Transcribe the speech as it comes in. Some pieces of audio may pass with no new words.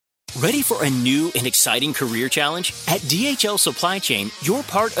Ready for a new and exciting career challenge? At DHL Supply Chain, you're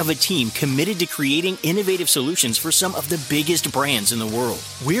part of a team committed to creating innovative solutions for some of the biggest brands in the world.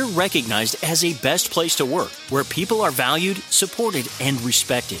 We're recognized as a best place to work, where people are valued, supported, and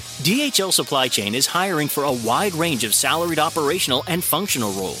respected. DHL Supply Chain is hiring for a wide range of salaried operational and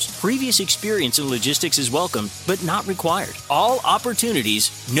functional roles. Previous experience in logistics is welcome, but not required. All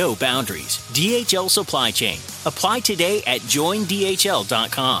opportunities, no boundaries. DHL Supply Chain. Apply today at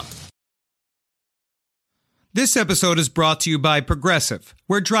joindhl.com. This episode is brought to you by Progressive,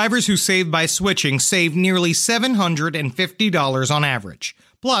 where drivers who save by switching save nearly $750 on average.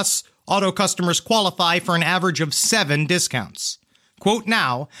 Plus, auto customers qualify for an average of 7 discounts. Quote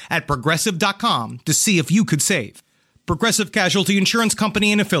now at Progressive.com to see if you could save. Progressive Casualty Insurance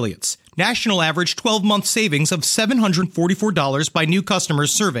Company and Affiliates. National average 12-month savings of $744 by new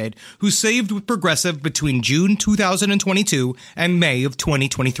customers surveyed who saved with Progressive between June 2022 and May of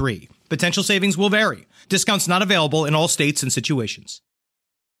 2023. Potential savings will vary. Discounts not available in all states and situations.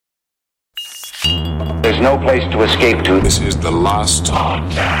 There's no place to escape to. This is the last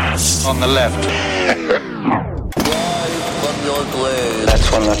podcast. On the left.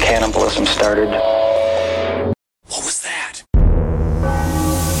 That's when the cannibalism started. What was that?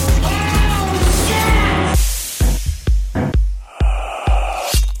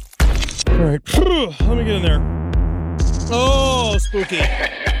 All right, let me get in there. Oh, spooky.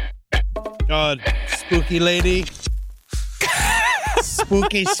 God, spooky lady.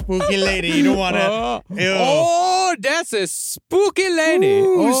 Spooky lady. You don't want to. Oh, that's a spooky lady.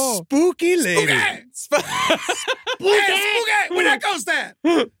 Ooh, spooky lady. Spooky! Where that goes that?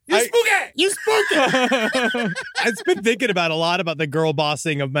 You spooky! I've been thinking a lot about the girl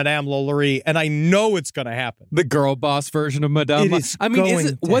bossing of Madame LaLaurie, and I know it's going to happen. The girl boss version of Madame.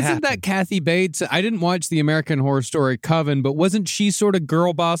 Wasn't that Kathy Bates? I didn't watch the American Horror Story Coven, but wasn't she sort of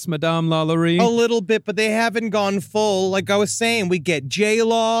girl boss Madame LaLaurie? A little bit, but they haven't gone full. Like I was saying, we get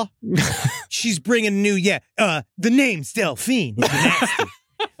J-Law. She's bringing new, the name's Delphine. It's nasty.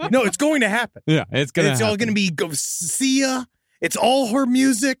 No, it's going to happen. Yeah, it's going to happen. It's all going to be Sia. It's all her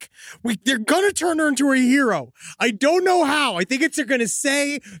music. They're going to turn her into a hero. I don't know how. I think they're going to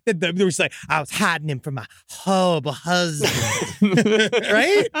say that they were like, I was hiding him from my horrible husband.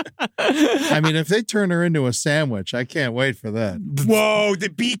 Right? I mean, if they turn her into a sandwich, I can't wait for that. Whoa, the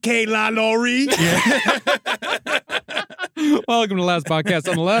BK LaLaurie? Yeah. Welcome to the last podcast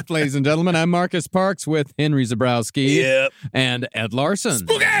on the left, ladies and gentlemen. I'm Marcus Parks with Henry Zabrowski and Ed Larson.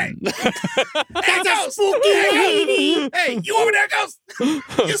 Spooky! There goes! Spooky! Hey, you over there, Ghost?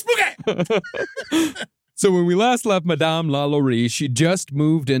 You spooky! So when we last left Madame LaLaurie, she just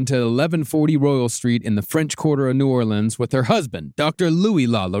moved into 1140 Royal Street in the French Quarter of New Orleans with her husband, Dr. Louis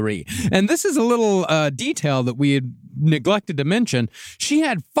LaLaurie. And this is a little detail that we had neglected to mention. She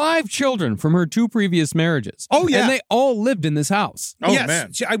had 5 children from her 2 previous marriages. Oh, yeah. And they all lived in this house. Oh, yes.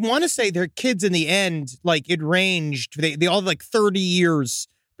 man. I want to say their kids in the end, like it ranged, they all had like 30 years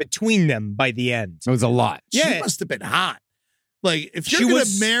between them by the end. It was a lot. She must have been hot. Like, if you're going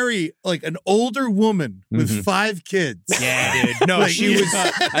to marry, like, an older woman with 5 kids. Yeah, dude. No, she was...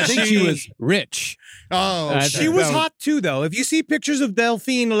 I think she was rich. Oh, she was hot, too, though. If you see pictures of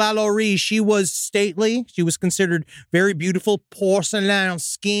Delphine LaLaurie, she was stately. She was considered very beautiful, porcelain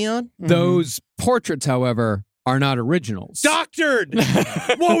skin. Those portraits, however, are not originals. Doctored!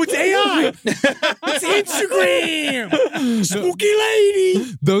 Whoa, it's AI! It's Instagram! Spooky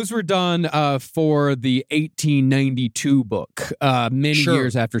lady! Those were done for the 1892 book, many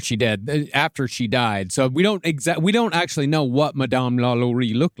years after she died. So we don't actually know what Madame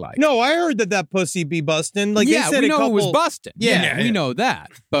LaLaurie looked like. No, I heard that pussy be busting. Like, yeah, they said we know it was busting. Yeah, we know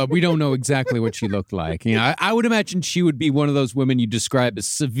that, but we don't know exactly what she looked like. You know, I would imagine she would be one of those women you describe as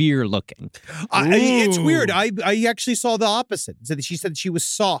severe looking. It's weird. I actually saw the opposite. She said she was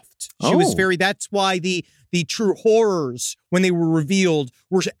soft. She was very, that's why the true horrors, when they were revealed,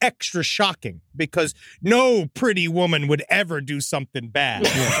 were extra shocking, because no pretty woman would ever do something bad.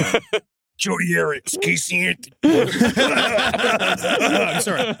 Jody Erics, Casey Anthony. I'm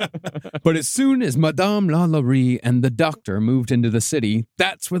sorry. But as soon as Madame LaLaurie and the doctor moved into the city,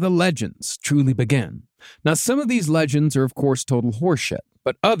 that's where the legends truly began. Now, some of these legends are, of course, total horseshit,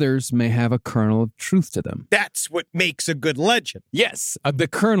 but others may have a kernel of truth to them. That's what makes a good legend. Yes, the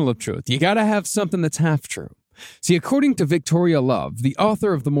kernel of truth. You got to have something that's half true. See, according to Victoria Love, the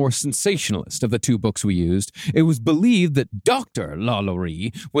author of the more sensationalist of the 2 books we used, it was believed that Dr.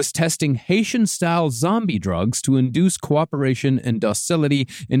 LaLaurie was testing Haitian-style zombie drugs to induce cooperation and docility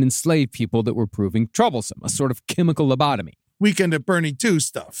in enslaved people that were proving troublesome, a sort of chemical lobotomy. Weekend at Bernie 2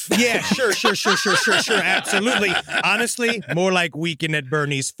 stuff. Yeah, sure, absolutely. Honestly, more like Weekend at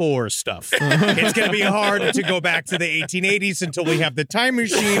Bernie's 4 stuff. It's going to be hard to go back to the 1880s until we have the time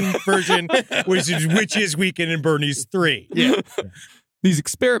machine version, which is Weekend at Bernie's 3. Yeah. These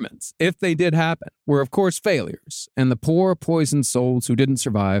experiments, if they did happen, were of course failures, and the poor poisoned souls who didn't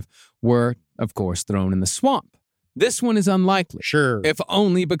survive were, of course, thrown in the swamp. This one is unlikely. Sure. If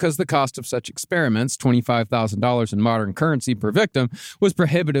only because the cost of such experiments, $25,000 in modern currency per victim, was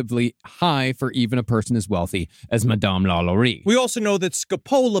prohibitively high for even a person as wealthy as Madame LaLaurie. We also know that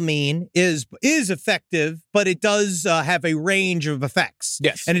scopolamine is effective, but it does have a range of effects.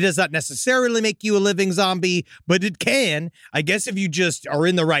 Yes. And it does not necessarily make you a living zombie, but it can. I guess if you just are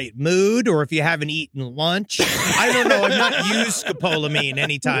in the right mood or if you haven't eaten lunch. I don't know. I've not used scopolamine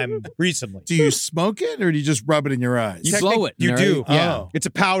anytime recently. Do you smoke it or do you just rub it in your eyes? You blow it. You right? do. Yeah. Oh. It's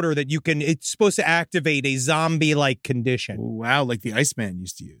a powder that it's supposed to activate a zombie-like condition. Wow, like the Iceman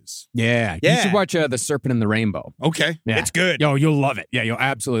used to use. Yeah. Yeah. You should watch The Serpent and the Rainbow. Okay. Yeah. It's good. Yo, you'll love it. Yeah, you'll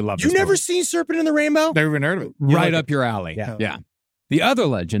absolutely love it. You never seen Serpent in the Rainbow? Never even heard of it. Right up your alley. Yeah. Yeah. The other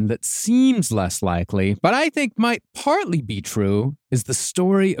legend that seems less likely, but I think might partly be true, is the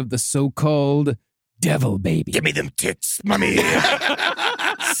story of the so-called devil baby. Give me them tits, mommy.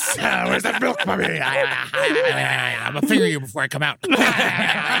 Where's that milk, mommy? I'm gonna finger you before I come out. The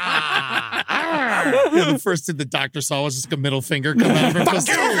first thing the doctor saw was just a middle finger come out of her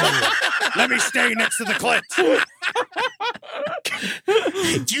pussy. Let me stay next to the clit.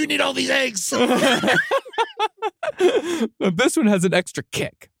 Do you need all these eggs? This one has an extra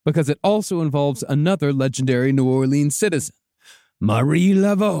kick because it also involves another legendary New Orleans citizen, Marie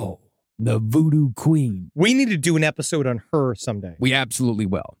Laveau, the Voodoo Queen. We need to do an episode on her someday. We absolutely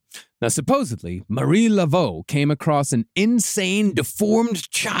will. Now, supposedly, Marie Laveau came across an insane, deformed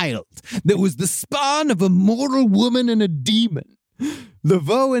child that was the spawn of a mortal woman and a demon.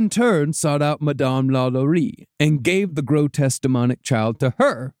 Laveau, in turn, sought out Madame LaLaurie and gave the grotesque demonic child to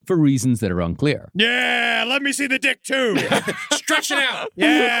her for reasons that are unclear. Yeah, let me see the dick too. Stretch it out.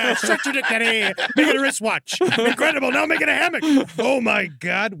 Yeah, stretch your dick, Daddy. Make it a wristwatch. Incredible. Now make it a hammock. Oh my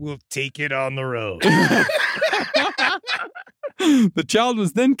God, we'll take it on the road. The child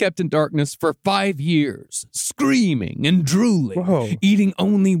was then kept in darkness for 5 years, screaming and drooling, Whoa. eating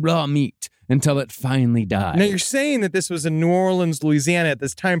only raw meat until it finally died. Now you're saying that this was in New Orleans, Louisiana at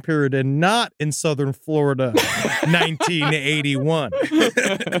this time period and not in Southern Florida, 1981.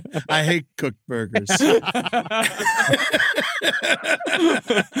 I hate cooked burgers.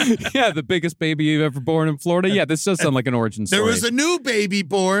 Yeah, the biggest baby you've ever born in Florida. Yeah, this does sound like an origin story. There was a new baby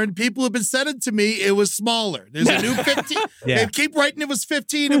born. People have been sending to me. It was smaller. There's a new 15. Yeah. They keep writing it was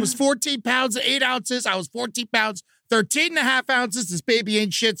 15. It was 14 pounds, 8 ounces. I was 14 pounds, 13 and a half ounces. This baby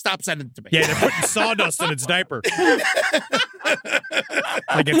ain't shit. Stop sending it to me. Yeah, they're putting sawdust in its diaper.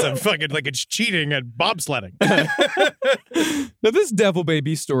 Like it's cheating at bobsledding. Now, this devil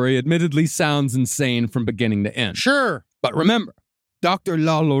baby story admittedly sounds insane from beginning to end. Sure. But remember, Dr.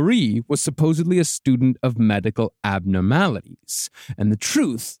 LaLaurie was supposedly a student of medical abnormalities, and the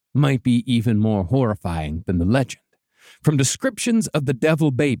truth might be even more horrifying than the legend. From descriptions of the devil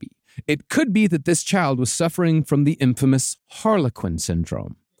baby, it could be that this child was suffering from the infamous Harlequin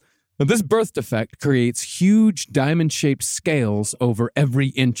syndrome. Now, this birth defect creates huge diamond-shaped scales over every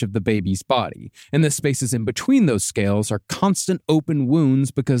inch of the baby's body, and the spaces in between those scales are constant open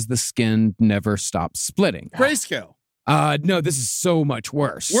wounds because the skin never stops splitting. Grayscale. No, this is so much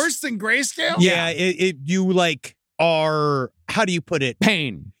worse. Worse than grayscale? Yeah, you like are, how do you put it?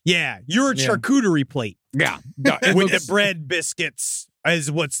 Pain. Yeah, you're a charcuterie plate. Yeah. With the bread, biscuits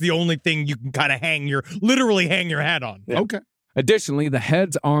is what's the only thing you can kind of literally hang your hat on. Yeah. Okay. Additionally, the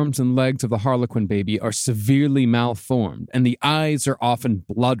heads, arms, and legs of the Harlequin baby are severely malformed, and the eyes are often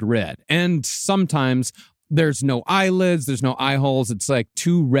blood red. And sometimes there's no eyelids, there's no eye holes. It's like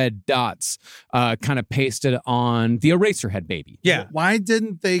 2 red dots kind of pasted on the Eraserhead baby. Yeah. Why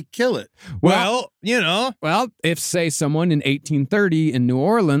didn't they kill it? Well, you know. Well, if, say, someone in 1830 in New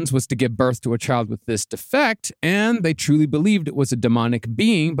Orleans was to give birth to a child with this defect, and they truly believed it was a demonic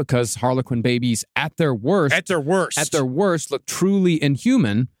being because Harlequin babies at their worst look truly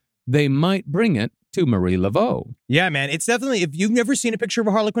inhuman, they might bring it to Marie Laveau. Yeah, man. It's definitely, if you've never seen a picture of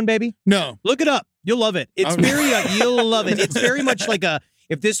a Harlequin baby, No. look it up. You'll love it. It's you'll love it. It's very much like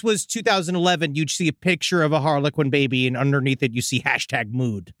if this was 2011, you'd see a picture of a Harlequin baby and underneath it, you see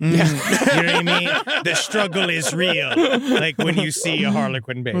 #mood. You know what I mean? The struggle is real. Like when you see a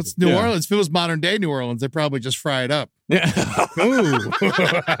Harlequin baby. Well, it's New Orleans. If it was modern day New Orleans, they'd probably just fry it up.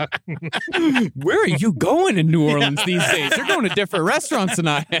 Where are you going in New Orleans these days? You're going to different restaurants than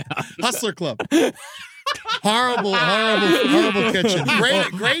I am. Hustler Club. Horrible kitchen.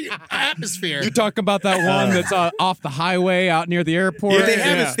 Great atmosphere. You talk about that one that's off the highway out near the airport. Yeah, they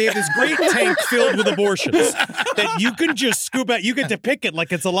have this great tank filled with abortions that you can just scoop out. You get to pick it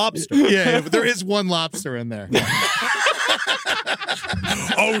like it's a lobster. Yeah, but there is one lobster in there.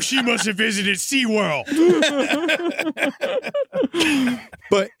 Oh, she must have visited SeaWorld.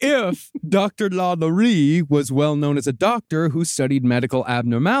 But if Dr. LaLaurie was well known as a doctor who studied medical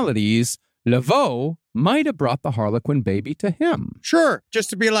abnormalities, Laveau might have brought the Harlequin baby to him. Sure, just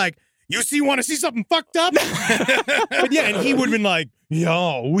to be like, want to see something fucked up? But yeah, and he would have been like,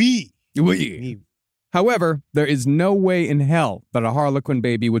 yo, we. However, there is no way in hell that a Harlequin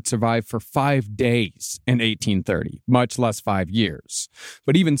baby would survive for 5 days in 1830, much less 5 years.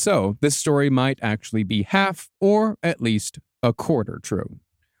 But even so, this story might actually be half or at least a quarter true.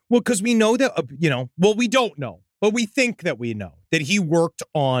 Well, because we know that, we don't know, but we think that we know that he worked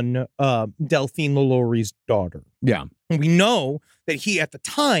on Delphine LaLaurie's daughter. Yeah. And we know that he, at the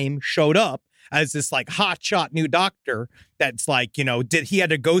time, showed up as this like hotshot new doctor that's like, he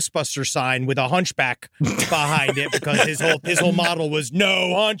had a Ghostbuster sign with a hunchback behind it because his whole model was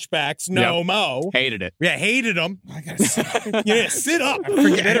no hunchbacks, no mo. Hated it. Yeah, hated him. I gotta sit up.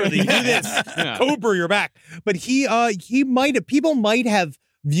 Literally, do this. Yeah. Cobra your back. But people might have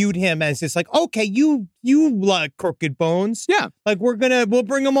viewed him as this like, okay, you like crooked bones. Yeah. Like we'll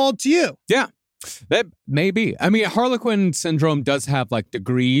bring them all to you. Yeah. That may be. I mean, Harlequin syndrome does have like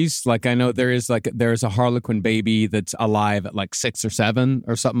degrees. Like I know there's a Harlequin baby that's alive at like 6 or 7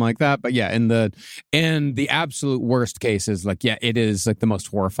 or something like that. But yeah, in the absolute worst cases, like, yeah, it is like the most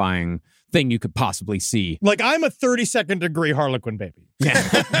horrifying thing you could possibly see. Like I'm a 32nd degree Harlequin baby. Yeah.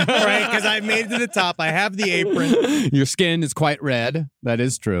 Right? Because I made it to the top. I have the apron. Your skin is quite red. That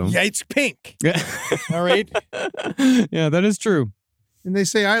is true. Yeah, it's pink. Yeah. All right. Yeah, that is true. And they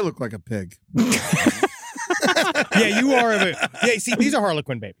say I look like a pig. Yeah, you are. Yeah, see, these are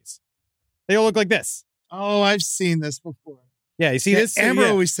Harlequin babies. They all look like this. Oh, I've seen this before. Yeah, you see this? Amber Yeah.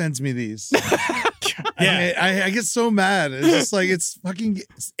 always sends me these. Yeah. I get so mad. It's just like, it's fucking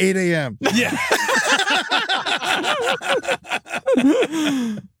 8 a.m. Yeah.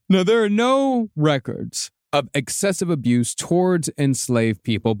 Now, there are no records of excessive abuse towards enslaved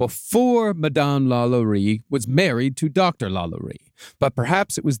people before Madame LaLaurie was married to Dr. LaLaurie. But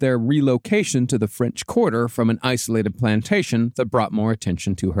perhaps it was their relocation to the French Quarter from an isolated plantation that brought more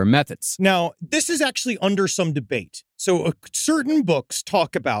attention to her methods. Now, this is actually under some debate. So certain books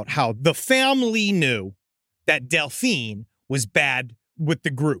talk about how the family knew that Delphine was bad with the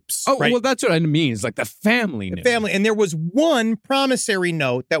groups. Oh, right? well, that's what I mean. It's like the family knew. The family. And there was one promissory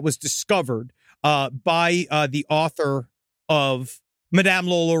note that was discovered by the author of Madame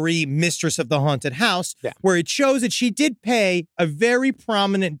LaLaurie, Mistress of the Haunted House, where it shows that she did pay a very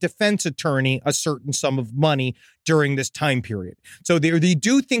prominent defense attorney a certain sum of money during this time period. So they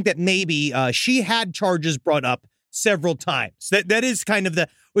do think that maybe she had charges brought up several times. That is kind of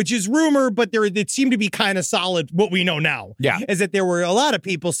which is rumor, but it seemed to be kind of solid. What we know now is that there were a lot of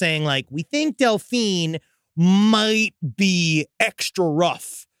people saying like, we think Delphine might be extra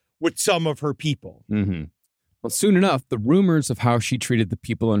rough with some of her people. Mm-hmm. Well, soon enough, the rumors of how she treated the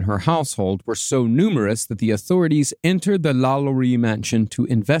people in her household were so numerous that the authorities entered the LaLaurie mansion to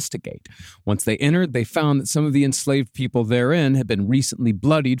investigate. Once they entered, they found that some of the enslaved people therein had been recently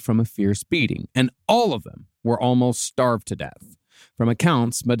bloodied from a fierce beating, and all of them were almost starved to death. From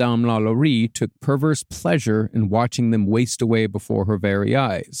accounts, Madame LaLaurie took perverse pleasure in watching them waste away before her very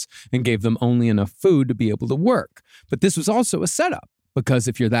eyes, and gave them only enough food to be able to work. But this was also a setup. Because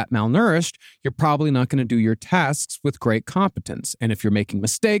if you're that malnourished, you're probably not going to do your tasks with great competence. And if you're making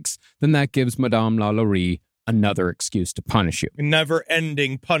mistakes, then that gives Madame LaLaurie another excuse to punish you. A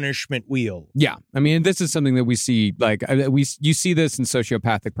never-ending punishment wheel. Yeah. I mean, this is something that we see, like, you see this in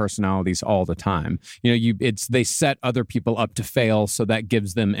sociopathic personalities all the time. They set other people up to fail, so that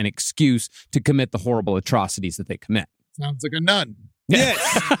gives them an excuse to commit the horrible atrocities that they commit. Sounds like a nun. Yes.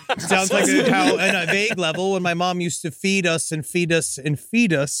 Sounds like how, on a vague level, when my mom used to feed us,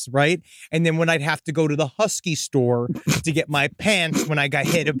 right? And then when I'd have to go to the Husky store to get my pants when I got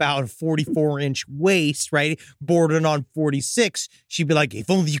hit about a 44-inch waist, right? Bordering on 46, she'd be like, if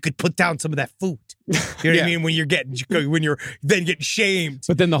only you could put down some of that food. You know what I mean? When you're then getting shamed.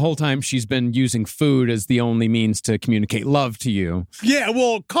 But then the whole time she's been using food as the only means to communicate love to you. Yeah,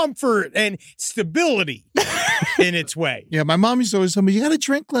 well, comfort and stability in its way. Yeah, my mom used to always tell me, you got to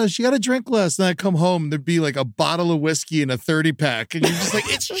drink less. And I'd come home, there'd be like a bottle of whiskey and a 30-pack. And you're just like,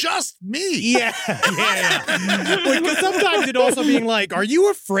 it's just me. Yeah. Because sometimes it also being like, are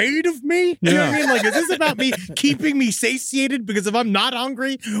you afraid of me? You know what I mean? Like, is this about me keeping me satiated? Because if I'm not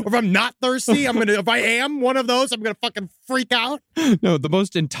hungry or if I'm not thirsty, I'm going if I am one of those, I'm going to fucking freak out. No, the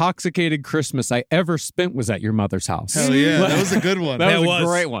most intoxicated Christmas I ever spent was at your mother's house. Hell yeah, that was a good one. That was a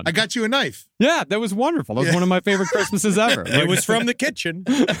great one. I got you a knife. Yeah, that was wonderful. That was one of my favorite Christmases ever. It was from the kitchen.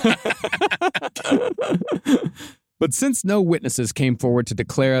 But since no witnesses came forward to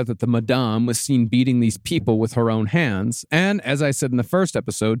declare that the Madame was seen beating these people with her own hands, and as I said in the first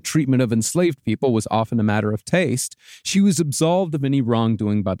episode, treatment of enslaved people was often a matter of taste, she was absolved of any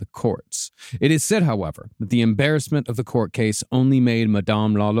wrongdoing by the courts. It is said, however, that the embarrassment of the court case only made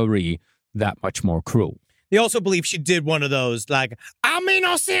Madame LaLaurie that much more cruel. They also believe she did one of those, like, I'm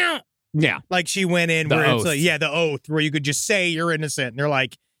innocent. Yeah. Like she went in The where oath. it's like, yeah, the oath, where you could just say you're innocent. And they're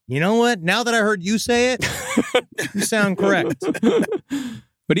like, you know what? Now that I heard you say it, you sound correct.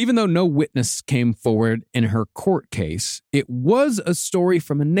 But even though no witness came forward in her court case, it was a story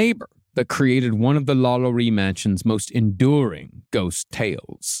from a neighbor that created one of the LaLaurie mansion's most enduring ghost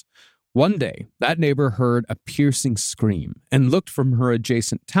tales. One day, that neighbor heard a piercing scream and looked from her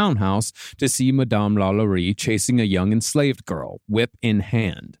adjacent townhouse to see Madame LaLaurie chasing a young enslaved girl, whip in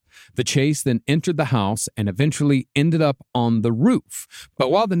hand. The chase then entered the house and eventually ended up on the roof.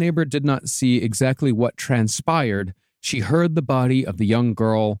 But while the neighbor did not see exactly what transpired, she heard the body of the young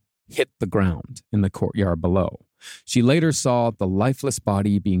girl hit the ground in the courtyard below. She later saw the lifeless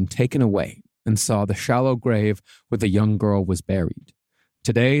body being taken away and saw the shallow grave where the young girl was buried.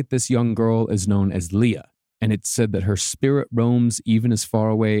 Today, this young girl is known as Leah, and it's said that her spirit roams even as far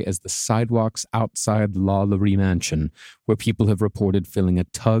away as the sidewalks outside the LaLaurie mansion, where people have reported feeling a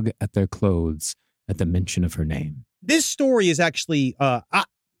tug at their clothes at the mention of her name. This story is actually,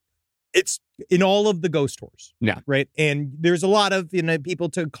 it's in all of the ghost tours. Yeah. Right. And there's a lot of, people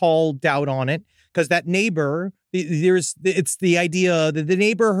to call doubt on it because that neighbor, it's the idea that the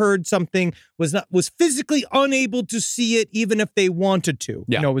neighbor heard something, was physically unable to see it, even if they wanted to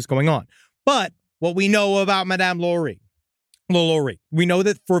know what was going on. But what we know about Madame LaLaurie, we know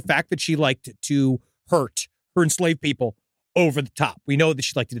that for a fact that she liked to hurt her enslaved people over the top. We know that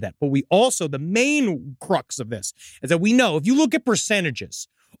she liked to do that. But we also, the main crux of this is that we know, if you look at percentages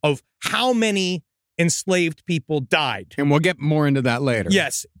of how many enslaved people died. And we'll get more into that later.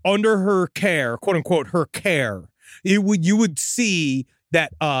 Yes, under her care, quote unquote, her care, you would see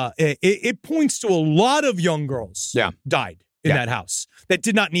that it points to a lot of young girls died in that house that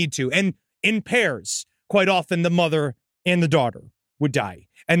did not need to. And in pairs, quite often the mother and the daughter would die.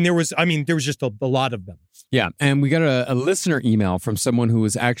 And there was just a lot of them. Yeah, and we got a listener email from someone who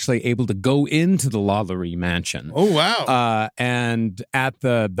was actually able to go into the LaLaurie mansion. Oh, wow. And at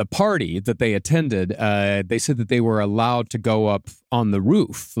the party that they attended, they said that they were allowed to go up on the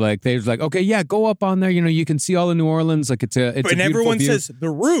roof. Like, they was like, okay, yeah, go up on there. You can see all of New Orleans. Like, it's a beautiful everyone view. says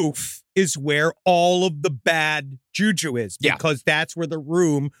the roof is where all of the bad juju is, because that's where the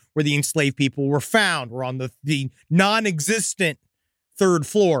room where the enslaved people were found. We're on the non-existent third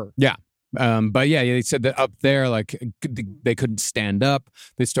floor. Yeah. But yeah, they said that up there, like, they couldn't stand up.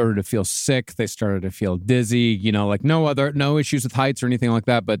 They started to feel sick. They started to feel dizzy, like no issues with heights or anything like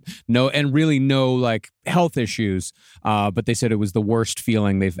that, but no like health issues. But they said it was the worst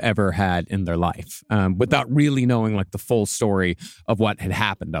feeling they've ever had in their life, without really knowing like the full story of what had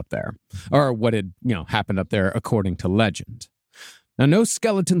happened up there, or what had, happened up there according to legend. Now, no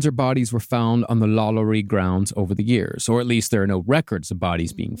skeletons or bodies were found on the LaLaurie grounds over the years, or at least there are no records of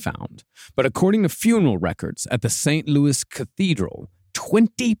bodies being found. But according to funeral records at the St. Louis Cathedral,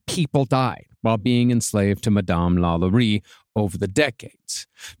 20 people died while being enslaved to Madame LaLaurie over the decades.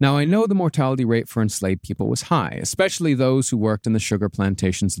 Now, I know the mortality rate for enslaved people was high, especially those who worked in the sugar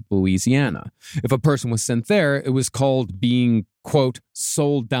plantations of Louisiana. If a person was sent there, it was called being, quote,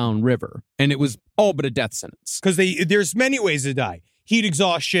 sold downriver, and it was all but a death sentence. Because there's many ways to die. Heat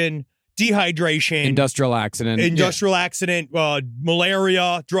exhaustion, dehydration, industrial accident,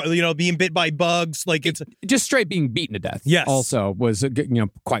 malaria, being bit by bugs. Like, it's just straight being beaten to death. Yes. Also was,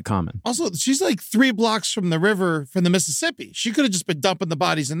 quite common. Also, she's like 3 blocks from the river, from the Mississippi. She could have just been dumping the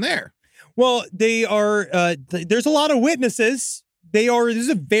bodies in there. Well, they are, there's a lot of witnesses. This is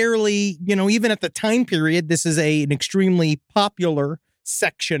a fairly, even at the time period, this is an extremely popular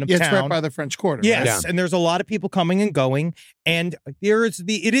section of town. It's right by the French Quarter. Yes, right? And there's a lot of people coming and going, and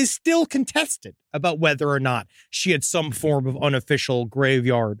it is still contested about whether or not she had some form of unofficial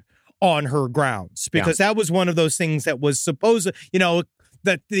graveyard on her grounds, because that was one of those things that was supposed,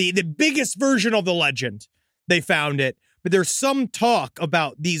 that the biggest version of the legend, they found it. But there's some talk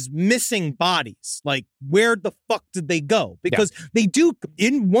about these missing bodies. Like, where the fuck did they go? Because they do,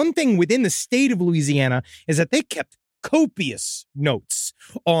 one thing within the state of Louisiana is that they kept copious notes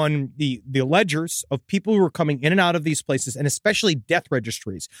on the ledgers of people who are coming in and out of these places, and especially death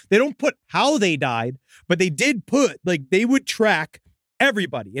registries. They don't put how they died, but they did put, like, they would track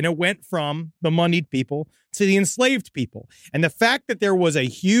everybody. And it went from the moneyed people to the enslaved people. And the fact that there was a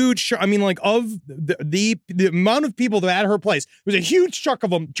huge, I mean, like, of the amount of people that were at her place, there was a huge chunk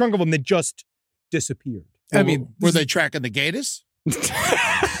of them that just disappeared. I mean, were they tracking the gators?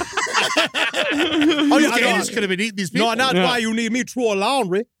 Oh, yeah, gators could have been eating these people. No, not why you need me to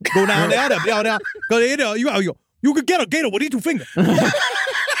LaLaurie. Go down there, because you could get a gator with these 2 fingers.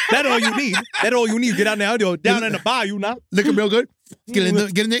 That's all you need. That's all you need. Get down there, down in the bayou now. Looking real good. Get in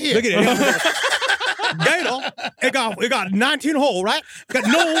the ear. Look at it. Gator, it got 19 hole, right? Got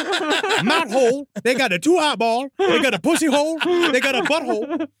no mouth hole. They got a 2 eyeball. They got a pussy hole. They got a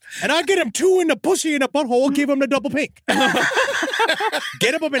butthole. And I get them 2 in the pussy and the butthole. Give them the double pink.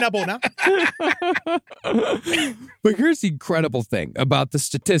 Get up in that bowl now. But here's the incredible thing about the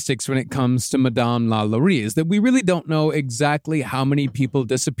statistics when it comes to Madame LaLaurie is that we really don't know exactly how many people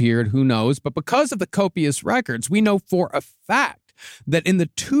disappeared. Who knows? But because of the copious records, we know for a fact that in the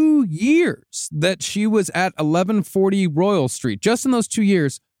 2 years that she was at 1140 Royal Street, just in those 2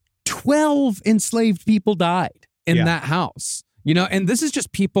 years, 12 enslaved people died in that house. You know, and this is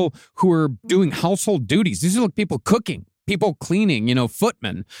just people who are doing household duties. These are like people cooking, people cleaning, you know,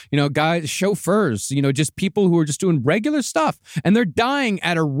 footmen, you know, guys, chauffeurs, you know, just people who are just doing regular stuff. And they're dying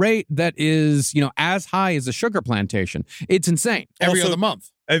at a rate that is, you know, as high as a sugar plantation. It's insane. Every other month.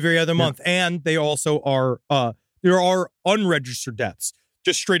 Every other month. And they also are, there are unregistered deaths,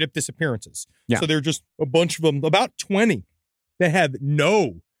 just straight up disappearances. Yeah. So there are just a bunch of them, about 20, that have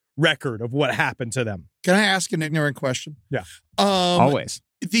no record of what happened to them. Can I ask an ignorant question? Yeah. Always.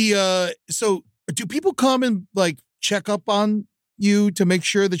 So do people come and, like, check up on you to make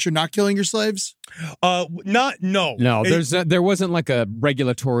sure that you're not killing your slaves? No, there wasn't like a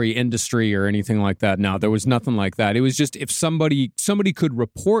regulatory industry or anything like that. No, there was nothing like that. It was just if somebody could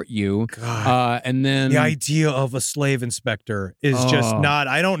report you, and then the idea of a slave inspector is just not.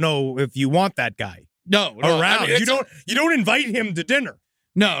 I don't know if you want that guy. No, around. I mean, you don't invite him to dinner.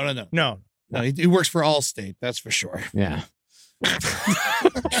 No. He works for Allstate. That's for sure. Yeah.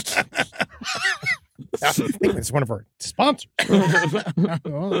 I think it's one of our sponsors.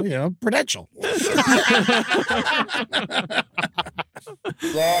 Well, you know, Prudential.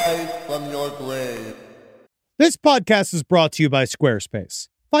 Rise from your grave. This podcast is brought to you by Squarespace.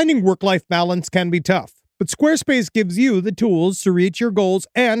 Finding work-life balance can be tough, but Squarespace gives you the tools to reach your goals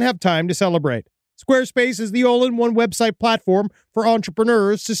and have time to celebrate. Squarespace is the all-in-one website platform for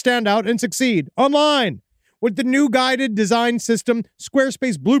entrepreneurs to stand out and succeed online. With the new guided design system,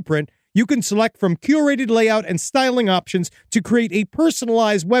 Squarespace Blueprint, you can select from curated layout and styling options to create a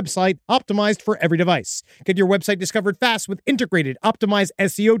personalized website optimized for every device. Get your website discovered fast with integrated, optimized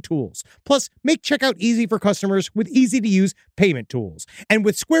SEO tools. Plus, make checkout easy for customers with easy-to-use payment tools. And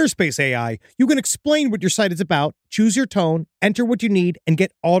with Squarespace AI, you can explain what your site is about, choose your tone, enter what you need, and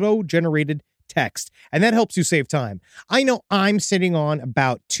get auto-generated text. And that helps you save time. I know I'm sitting on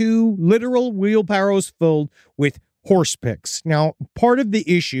about 2 literal wheelbarrows filled with horse pics. Now, part of the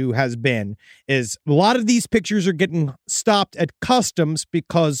issue is a lot of these pictures are getting stopped at customs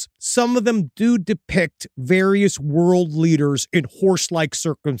because some of them do depict various world leaders in horse-like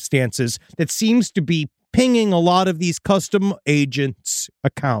circumstances that seems to be pinging a lot of these custom agents'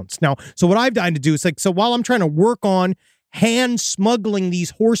 accounts. Now, so what I've done to do is while I'm trying to work on hand smuggling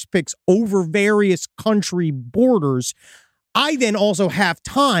these horse pics over various country borders, I then also have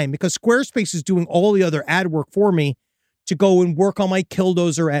time, because Squarespace is doing all the other ad work for me, to go and work on my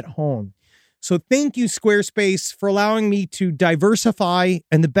Killdozer at home. So thank you, Squarespace, for allowing me to diversify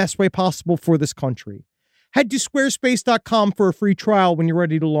in the best way possible for this country. Head to squarespace.com for a free trial when you're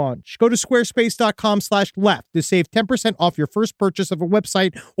ready to launch. Go to squarespace.com/left to save 10% off your first purchase of a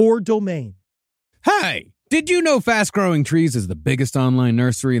website or domain. Hey! Did you know Fast Growing Trees is the biggest online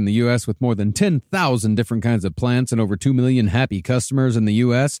nursery in the U.S. with more than 10,000 different kinds of plants and over 2 million happy customers in the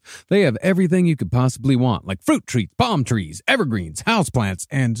U.S.? They have everything you could possibly want, like fruit trees, palm trees, evergreens, houseplants,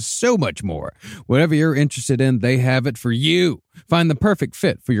 and so much more. Whatever you're interested in, they have it for you. Find the perfect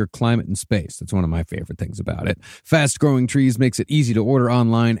fit for your climate and space. That's one of my favorite things about it. Fast Growing Trees makes it easy to order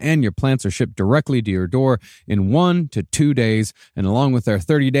online, and your plants are shipped directly to your door in 1 to 2 days. And along with their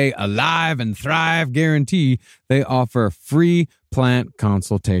 30-day Alive and Thrive guarantee, they offer free plant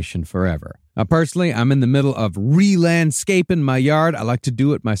consultation forever. Now, personally, I'm in the middle of re-landscaping my yard. I like to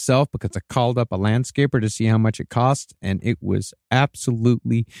do it myself because I called up a landscaper to see how much it cost, and it was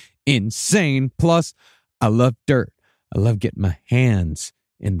absolutely insane. Plus, I love dirt. I love getting my hands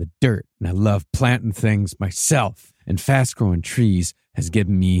in the dirt, and I love planting things myself. And Fast Growing Trees has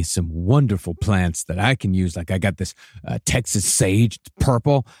given me some wonderful plants that I can use. Like I got this Texas sage, it's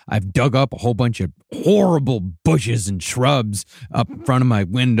purple. I've dug up a whole bunch of horrible bushes and shrubs up in front of my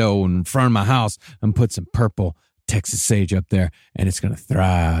window and in front of my house and put some purple Texas sage up there, and it's going to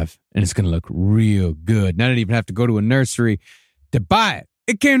thrive and it's going to look real good. And I didn't even have to go to a nursery to buy it.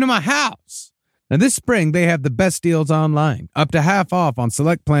 It came to my house. Now, this spring, they have the best deals online, up to half off on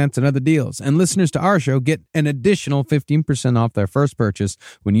select plants and other deals. And listeners to our show get an additional 15% off their first purchase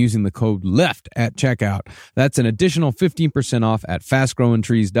when using the code LEFT at checkout. That's an additional 15% off at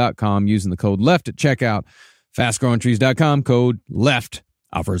fastgrowingtrees.com using the code LEFT at checkout. Fastgrowingtrees.com, code LEFT.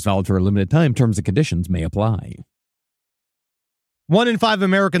 Offer is valid for a limited time. Terms and conditions may apply. 1 in 5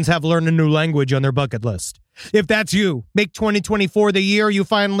 Americans have learned a new language on their bucket list. If that's you, make 2024 the year you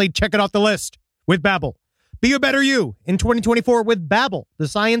finally check it off the list with Babbel. Be a better you in 2024 with Babbel, the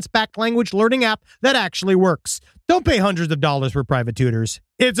science-backed language learning app that actually works. Don't pay hundreds of dollars for private tutors.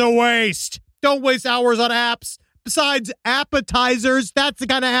 It's a waste. Don't waste hours on apps. Besides appetizers, that's the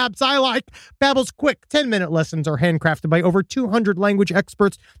kind of apps I like. Babbel's quick 10-minute lessons are handcrafted by over 200 language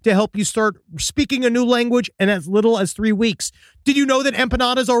experts to help you start speaking a new language in as little as 3 weeks. Did you know that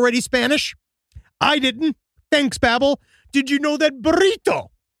empanada is already Spanish? I didn't. Thanks, Babbel. Did you know that burrito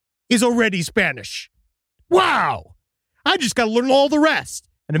is already Spanish? Wow. I just got to learn all the rest.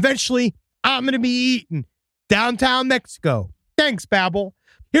 And eventually, I'm going to be eating downtown Mexico. Thanks, Babbel.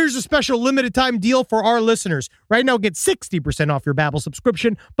 Here's a special limited time deal for our listeners. Right now, get 60% off your Babbel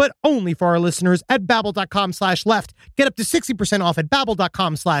subscription, but only for our listeners at Babbel.com/left. Get up to 60% off at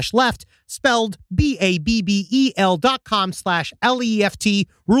Babbel.com/left, spelled BABBEL.com/LEFT.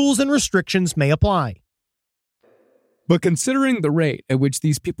 Rules and restrictions may apply. But considering the rate at which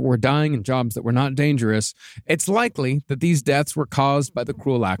these people were dying in jobs that were not dangerous, it's likely that these deaths were caused by the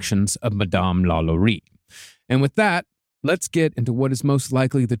cruel actions of Madame LaLaurie. And with that, let's get into what is most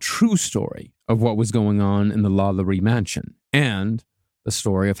likely the true story of what was going on in the LaLaurie mansion and the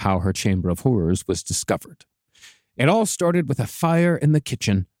story of how her chamber of horrors was discovered. It all started with a fire in the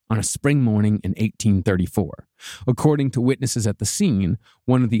kitchen on a spring morning in 1834. According to witnesses at the scene,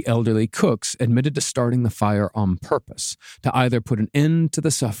 one of the elderly cooks admitted to starting the fire on purpose, to either put an end to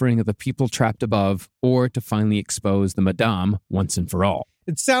the suffering of the people trapped above or to finally expose the madame once and for all.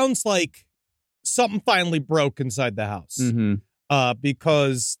 It sounds like something finally broke inside the house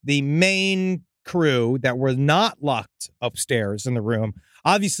because the main crew that were not locked upstairs in the room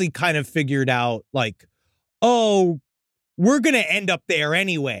obviously kind of figured out like, oh, we're going to end up there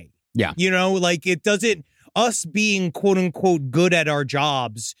anyway. Yeah. You know, like it doesn't, us being quote unquote good at our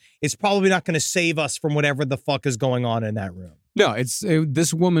jobs is probably not going to save us from whatever the fuck is going on in that room. No,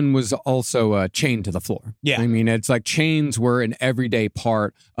 this woman was also chained to the floor. Yeah. I mean, it's like chains were an everyday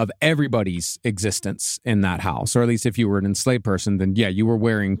part of everybody's existence in that house. Or at least if you were an enslaved person, then yeah, you were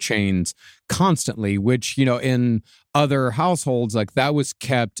wearing chains constantly, which, you know, in other households, like that was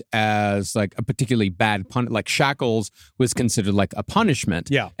kept as like a particularly bad like shackles was considered like a punishment.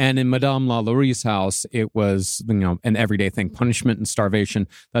 Yeah. And in Madame LaLaurie's house, it was, you know, an everyday thing, punishment and starvation.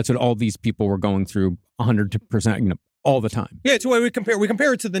 That's what all these people were going through 100%, you know, all the time. Yeah, it's why we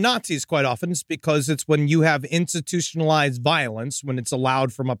compare it to the Nazis quite often. It's because it's when you have institutionalized violence, when it's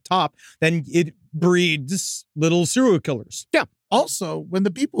allowed from up top, then it breeds little serial killers. Yeah. Also, when the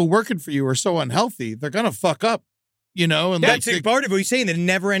people working for you are so unhealthy, they're going to fuck up, you know? And that's part of what you're saying, the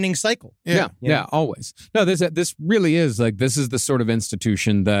never-ending cycle. Yeah, always. No, this really is like, this is the sort of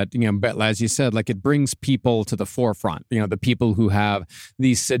institution that, you know, as you said, like it brings people to the forefront, you know, the people who have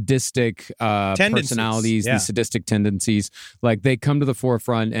these sadistic personalities, these sadistic tendencies, like they come to the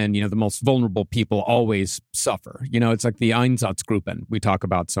forefront and, you know, the most vulnerable people always suffer. You know, it's like the Einsatzgruppen we talk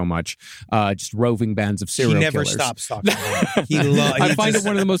about so much, just roving bands of serial killers. He never stops talking about it. I find it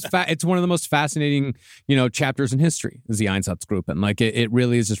one of the most, it's one of the most fascinating, you know, chapters in history. Is the Einsatzgruppen. Like it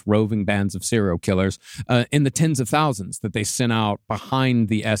really is just roving bands of serial killers in the tens of thousands that they sent out behind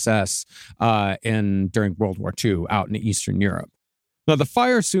the SS during World War II out in Eastern Europe. Now, the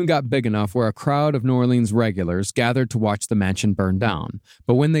fire soon got big enough where a crowd of New Orleans regulars gathered to watch the mansion burn down.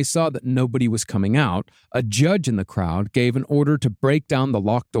 But when they saw that nobody was coming out, a judge in the crowd gave an order to break down the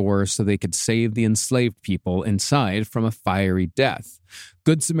locked doors so they could save the enslaved people inside from a fiery death.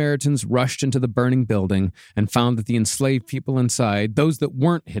 Good Samaritans rushed into the burning building and found that the enslaved people inside, those that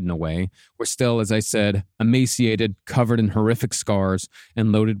weren't hidden away, were still, as I said, emaciated, covered in horrific scars,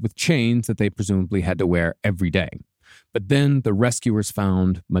 and loaded with chains that they presumably had to wear every day. But then the rescuers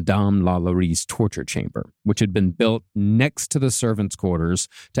found Madame LaLaurie's torture chamber, which had been built next to the servants' quarters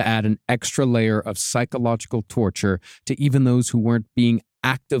to add an extra layer of psychological torture to even those who weren't being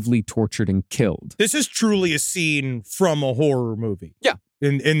actively tortured and killed. This is truly a scene from a horror movie. Yeah.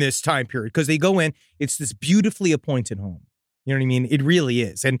 In this time period, because they go in, it's this beautifully appointed home. You know what I mean? It really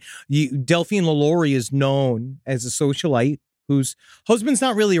is. And Delphine LaLaurie is known as a socialite whose husband's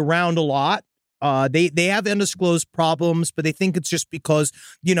not really around a lot. They have undisclosed problems, but they think it's just because,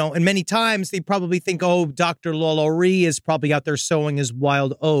 and many times they probably think, oh, Dr. LaLaurie is probably out there sowing his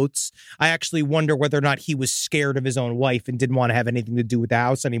wild oats. I actually wonder whether or not he was scared of his own wife and didn't want to have anything to do with the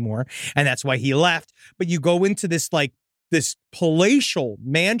house anymore. And that's why he left. But you go into this palatial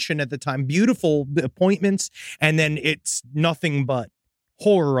mansion at the time, beautiful appointments, and then it's nothing but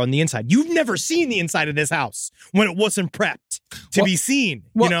horror on the inside. You've never seen the inside of this house when it wasn't prepped to be seen,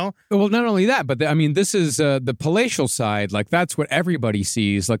 Well, not only that, but this is the palatial side. Like, that's what everybody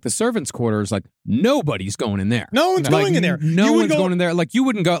sees. Like, the servants' quarters, like, nobody's going in there. No one's going in there. No one's going in there. Like, you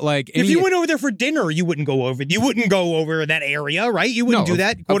wouldn't go, like... If you went over there for dinner, you wouldn't go over that area, right? You wouldn't do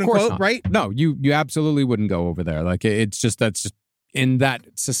that, quote unquote, right? No, you absolutely wouldn't go over there. Like, that's just in that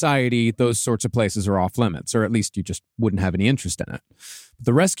society, those sorts of places are off limits, or at least you just wouldn't have any interest in it.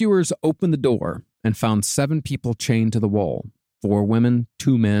 The rescuers opened the door and found 7 people chained to the wall, 4 women,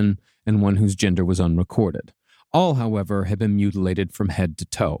 2 men, and 1 whose gender was unrecorded. All, however, had been mutilated from head to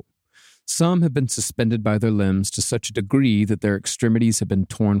toe. Some had been suspended by their limbs to such a degree that their extremities had been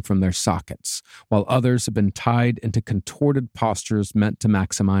torn from their sockets, while others had been tied into contorted postures meant to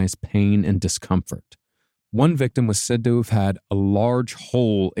maximize pain and discomfort. One victim was said to have had a large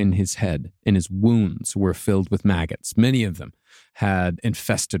hole in his head, and his wounds were filled with maggots. Many of them had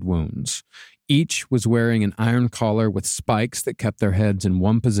infested wounds. Each was wearing an iron collar with spikes that kept their heads in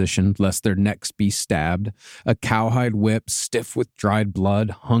one position lest their necks be stabbed. A cowhide whip, stiff with dried blood,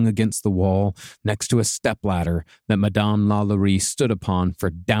 hung against the wall next to a stepladder that Madame LaLaurie stood upon for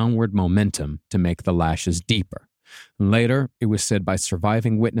downward momentum to make the lashes deeper. Later, it was said by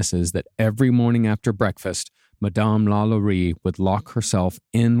surviving witnesses that every morning after breakfast, Madame LaLaurie would lock herself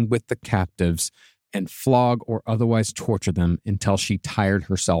in with the captives and flog or otherwise torture them until she tired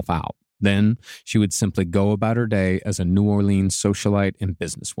herself out. Then she would simply go about her day as a New Orleans socialite and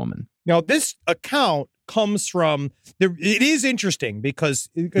businesswoman. Now, this account comes from, it is interesting because,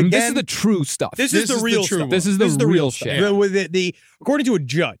 again, this is the true stuff. This is the real stuff. This is the real shit. According to a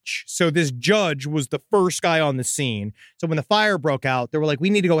judge, so this judge was the first guy on the scene. So when the fire broke out, they were like, we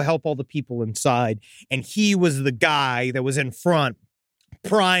need to go help all the people inside. And he was the guy that was in front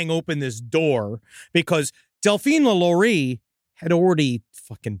prying open this door because Delphine LaLaurie had already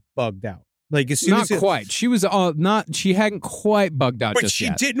fucking bugged out. Like, as soon not quite. She was she hadn't quite bugged out just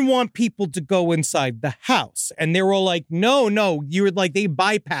yet. But she didn't want people to go inside the house. And they were like, no. You were like, they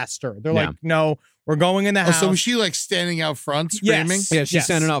bypassed her. They're like, no, we're going in the house. So was she like standing out front screaming? Yes. Yeah, she's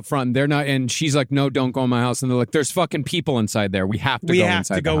standing out front. They're not, and she's like, no, don't go in my house. And they're like, there's fucking people inside there. We have to go inside the house.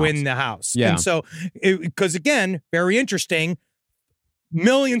 We have to go in the house. Yeah. And so, because again, very interesting,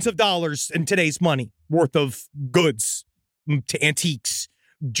 millions of dollars in today's money worth of goods, antiques,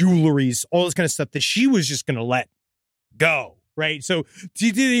 jewelries, all this kind of stuff that she was just going to let go, right? So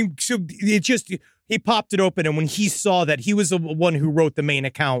he popped it open, and when he saw that, he was the one who wrote the main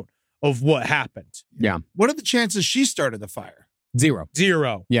account of what happened. Yeah. What are the chances she started the fire? Zero.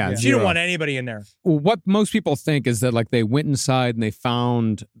 Yeah. She didn't want anybody in there. What most people think is that, like, they went inside and they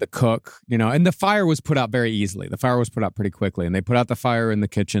found the cook, and the fire was put out very easily. The fire was put out pretty quickly, and they put out the fire in the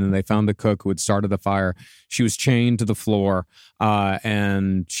kitchen, and they found the cook who had started the fire. She was chained to the floor,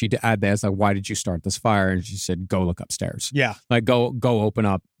 and they asked, like, why did you start this fire? And she said, go look upstairs. Yeah. Like, go open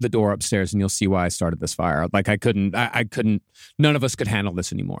up the door upstairs, and you'll see why I started this fire. Like, I couldn't, none of us could handle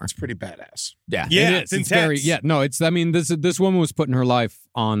this anymore. It's pretty badass. Yeah. Yeah, it is. It's very, this woman was putting her life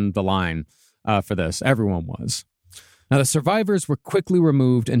on the line for this. Everyone was. Now, the survivors were quickly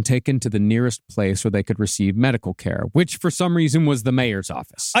removed and taken to the nearest place where they could receive medical care, which for some reason was the mayor's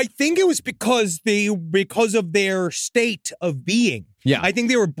office. I think it was because of their state of being. Yeah. I think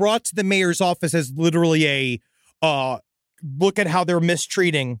they were brought to the mayor's office as literally a look at how they're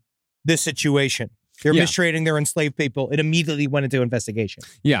mistreating this situation. They're mistreating their enslaved people. It immediately went into investigation.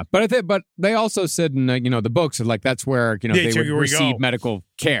 Yeah, but they also said in the books, like, that's where they would receive medical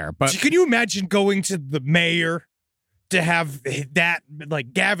care. But can you imagine going to the mayor to have that,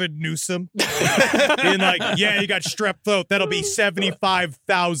 like, Gavin Newsom being like, yeah, you got strep throat. That'll be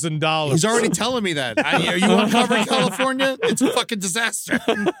 $75,000. He's already telling me that. Are you uncovering California? It's a fucking disaster.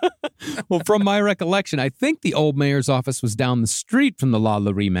 Well, from my recollection, I think the old mayor's office was down the street from the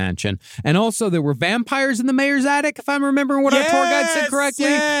LaLaurie mansion. And also there were vampires in the mayor's attic, if I'm remembering what our tour guide said correctly.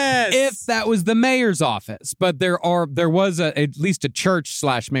 Yes. If that was the mayor's office. But there was at least a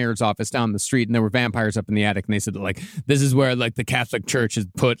church/mayor's office down the street, and there were vampires up in the attic, and they said that, like, this is where like the Catholic Church has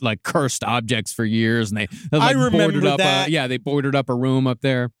put like cursed objects for years, and they I like, remember boarded up that. they boarded up a room up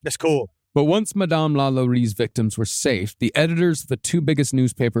there. That's cool. But once Madame LaLaurie's victims were safe, the editors of the 2 biggest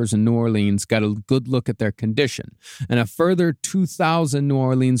newspapers in New Orleans got a good look at their condition, and a further 2,000 New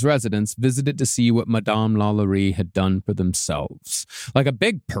Orleans residents visited to see what Madame LaLaurie had done for themselves. Like a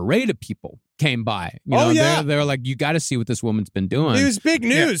big parade of people came by. You know, they're like, you got to see what this woman's been doing. It was big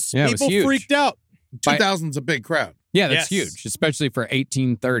news. Yeah, it was People huge. freaked out. 2,000's a big crowd. Yeah, that's huge, especially for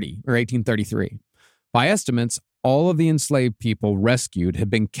 1830 or 1833. By estimates, all of the enslaved people rescued had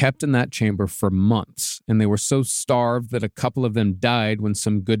been kept in that chamber for months, and they were so starved that a couple of them died when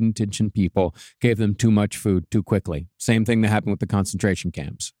some good-intentioned people gave them too much food too quickly. Same thing that happened with the concentration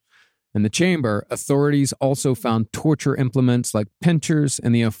camps. In the chamber, authorities also found torture implements like pinchers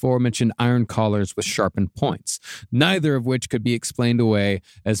and the aforementioned iron collars with sharpened points, neither of which could be explained away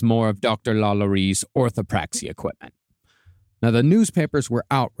as more of Dr. LaLaurie's orthopraxy equipment. Now, the newspapers were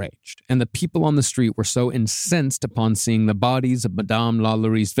outraged, and the people on the street were so incensed upon seeing the bodies of Madame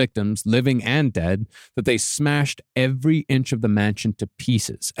LaLaurie's victims, living and dead, that they smashed every inch of the mansion to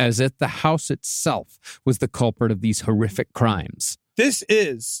pieces, as if the house itself was the culprit of these horrific crimes. This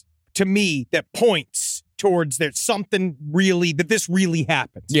is, to me, that points towards there's something really, that this really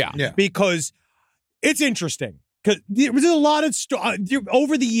happens. Yeah. Because it's interesting. Because there was a lot of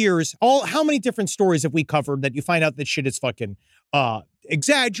over the years. How many different stories have we covered that you find out that shit is fucking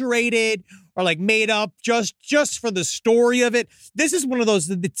exaggerated or like made up just for the story of it? This is one of those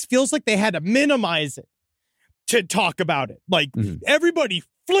that it feels like they had to minimize it to talk about it. Like everybody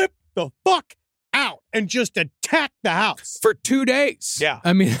flipped the fuck out and just attacked the house for 2 days. Yeah,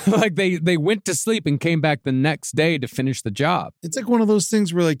 I mean, like they went to sleep and came back the next day to finish the job. It's like one of those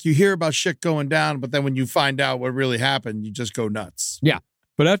things where like you hear about shit going down, but then when you find out what really happened, you just go nuts. Yeah.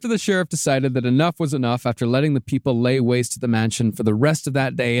 But after the sheriff decided that enough was enough, after letting the people lay waste to the mansion for the rest of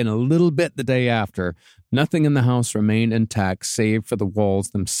that day and a little bit the day after, nothing in the house remained intact save for the walls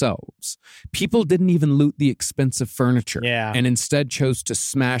themselves. People didn't even loot the expensive furniture, and instead chose to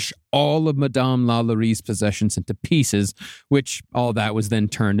smash all of Madame LaLaurie's possessions into pieces, which all that was then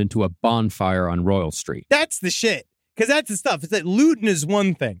turned into a bonfire on Royal Street. That's the shit. Because that's the stuff. It's that looting is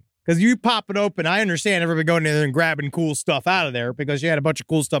one thing. Because you pop it open, I understand everybody going in there and grabbing cool stuff out of there because you had a bunch of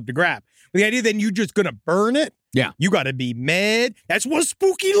cool stuff to grab. But the idea then you just going to burn it? Yeah. You got to be mad. That's one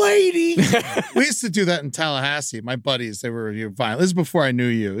spooky lady. We used to do that in Tallahassee. My buddies, they were violent. This is before I knew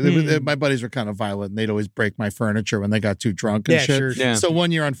you. My buddies were kind of violent, and they'd always break my furniture when they got too drunk and shit. Sure. Yeah. So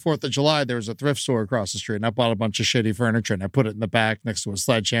one year on 4th of July, there was a thrift store across the street, and I bought a bunch of shitty furniture, and I put it in the back next to a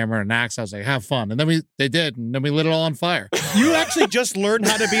sledgehammer and an axe. I was like, have fun. And then they did, and then we lit it all on fire. You actually just learned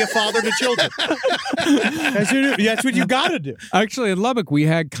how to be a father to children. That's what you got to do. Actually, in Lubbock, we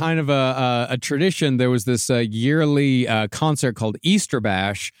had kind of a tradition. There was this yearly concert called Easter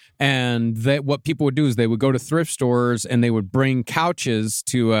Bash, and what people would do is they would go to thrift stores and they would bring couches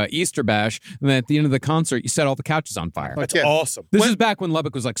to Easter Bash, and then at the end of the concert, you set all the couches on fire. That's awesome. This is back when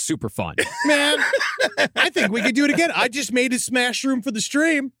Lubbock was like super fun. Man, I think we could do it again. I just made a smash room for the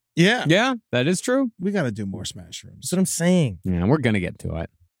stream. Yeah, that is true. We got to do more smash rooms. That's what I'm saying. Yeah, we're going to get to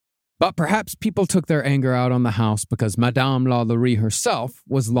it. But perhaps people took their anger out on the house because Madame LaLaurie herself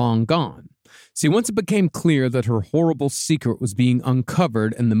was long gone. See, once it became clear that her horrible secret was being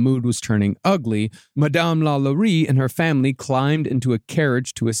uncovered and the mood was turning ugly, Madame LaLaurie and her family climbed into a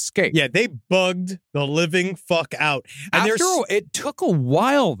carriage to escape. Yeah, they bugged the living fuck out. And it took a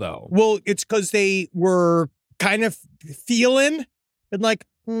while, though. Well, it's because they were kind of feeling, and like,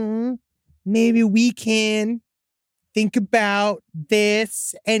 maybe we can think about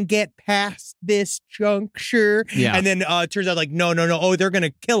this and get past this juncture. Yeah. And then it turns out like, no. Oh, they're going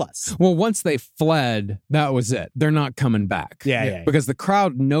to kill us. Well, once they fled, that was it. They're not coming back. Yeah. Because the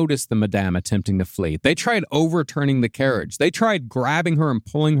crowd noticed the madame attempting to flee. They tried overturning the carriage. They tried grabbing her and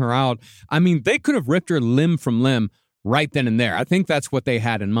pulling her out. I mean, they could have ripped her limb from limb right then and there. I think that's what they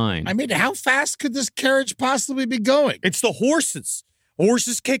had in mind. I mean, how fast could this carriage possibly be going? It's the horses.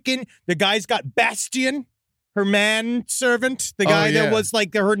 Horses kicking. The guy's got Bastian, her manservant, the guy that was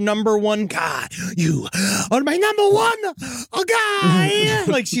like her number one guy. You are my number one guy.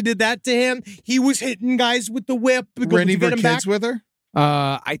 Like she did that to him. He was hitting guys with the whip. Were any of her kids with her?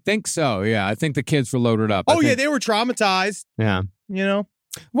 I think so. Yeah, I think the kids were loaded up. Oh, yeah, they were traumatized. Yeah. You know?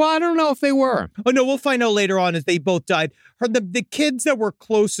 Well, I don't know if they were. Oh, no, we'll find out later on as they both died. The kids that were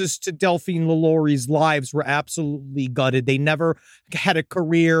closest to Delphine LaLaurie's lives were absolutely gutted. They never had a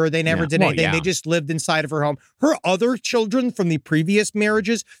career. They never did anything. Yeah. They just lived inside of her home. Her other children from the previous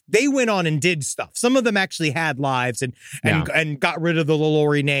marriages, they went on and did stuff. Some of them actually had lives and got rid of the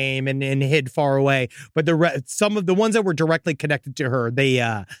LaLaurie name and hid far away. But some of the ones that were directly connected to her, they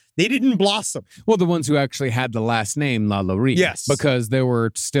didn't blossom. Well, the ones who actually had the last name LaLaurie. Yes. Because there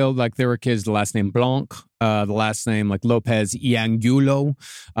were still, there were kids, the last name Blanc, the last name like Lopez Iangulo.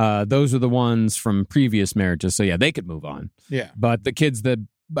 Those are the ones from previous marriages. So, yeah, they could move on. Yeah. But the kids that,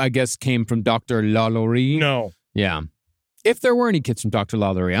 I guess, came from Dr. LaLaurie. No. Yeah. If there were any kids from Dr.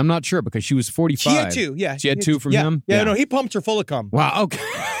 LaLaurie, I'm not sure because she was 45. She had two, yeah. She had two from him? Yeah, no, he pumped her full of cum. Wow, okay.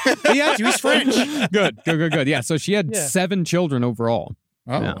 He had to. He's French. Good. Yeah, so she had 7 children overall.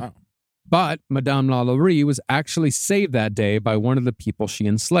 Oh, Yeah. wow. But Madame LaLaurie was actually saved that day by one of the people she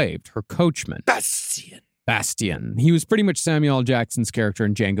enslaved, her coachman. Bastien. He was pretty much Samuel L. Jackson's character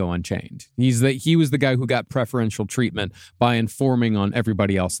in Django Unchained. He was the guy who got preferential treatment by informing on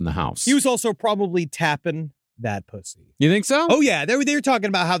everybody else in the house. He was also probably tapping that pussy. You think so? Oh, yeah. They were talking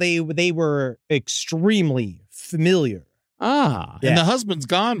about how they were extremely familiar. Ah. Yeah. And the husband's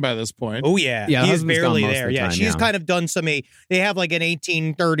gone by this point. Oh, yeah. Yeah, the he is husband's barely gone most there. of the Yeah, time, she's kind of done they have like an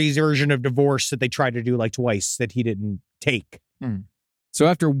 1830s version of divorce that they tried to do like twice that he didn't take. So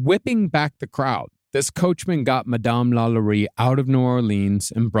after whipping back the crowd, this coachman got Madame LaLaurie out of New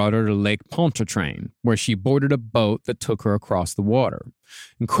Orleans and brought her to Lake Pontchartrain, where she boarded a boat that took her across the water.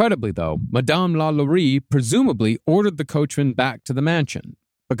 Incredibly, though, Madame LaLaurie presumably ordered the coachman back to the mansion,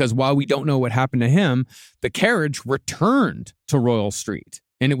 because while we don't know what happened to him, the carriage returned to Royal Street,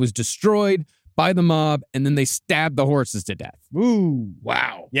 and it was destroyed by the mob, and then they stabbed the horses to death. Ooh.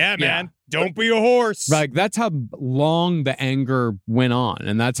 Wow. Yeah, man. Don't be a horse. Like, that's how long the anger went on,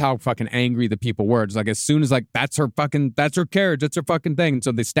 and that's how fucking angry the people were. It's like, as soon as, that's her carriage, that's her fucking thing. And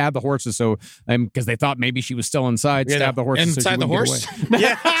so they stabbed the horses, because they thought maybe she was still inside, stabbed the horses. Inside the horse?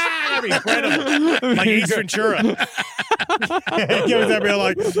 Yeah, that'd be incredible. Like Ace Ventura.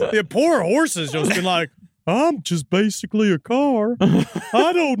 The poor horses just been like, I'm just basically a car.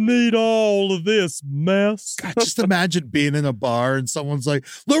 I don't need all of this mess. God, just imagine being in a bar and someone's like,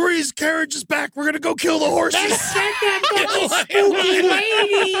 Laurie's carriage is back. We're going to go kill the horses.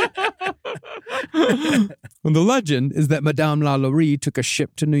 And the legend is that Madame LaLaurie took a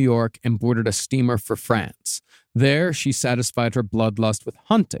ship to New York and boarded a steamer for France. There, she satisfied her bloodlust with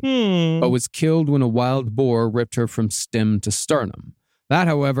hunting, but was killed when a wild boar ripped her from stem to sternum. That,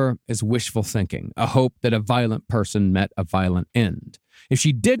 however, is wishful thinking, a hope that a violent person met a violent end. If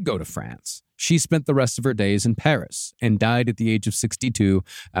she did go to France, she spent the rest of her days in Paris and died at the age of 62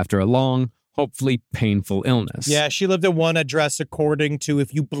 after a long, hopefully painful illness. Yeah, she lived at one address according to,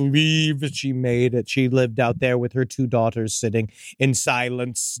 if you believe that she made it. She lived out there with her 2 daughters sitting in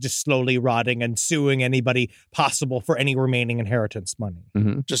silence, just slowly rotting and suing anybody possible for any remaining inheritance money.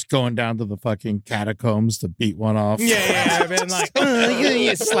 Mm-hmm. Just going down to the fucking catacombs to beat one off. Yeah, man, like,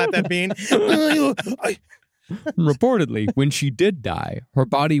 you slap that bean. Reportedly, when she did die, her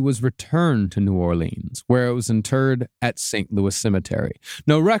body was returned to New Orleans, where it was interred at St. Louis Cemetery.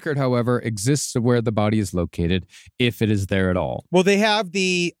 No record, however, exists of where the body is located, if it is there at all. Well, they have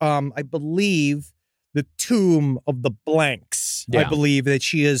the, I believe, the tomb of the blanks. Yeah. I believe that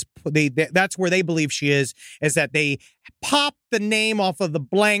she is, that's where they believe she is that they popped the name off of the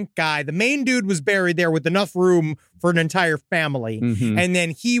blank guy. The main dude was buried there with enough room for an entire family. Mm-hmm. And then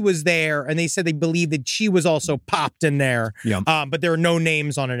he was there, and they said they believe that she was also popped in there. Yeah. But there are no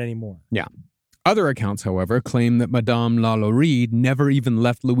names on it anymore. Yeah. Other accounts, however, claim that Madame LaLaurie never even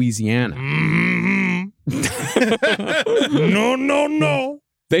left Louisiana. No.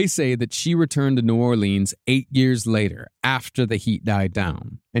 They say that she returned to New Orleans 8 years later, after the heat died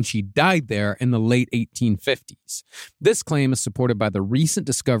down, and she died there in the late 1850s. This claim is supported by the recent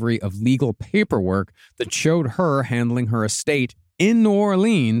discovery of legal paperwork that showed her handling her estate in New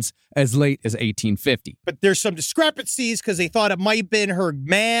Orleans as late as 1850. But there's some discrepancies because they thought it might have been her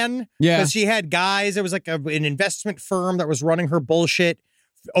man. Yeah. Because she had guys. There was like an investment firm that was running her bullshit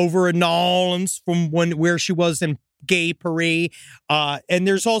over in New Orleans from where she was in Gay Paris. And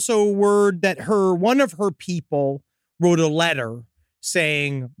there's also word that one of her people wrote a letter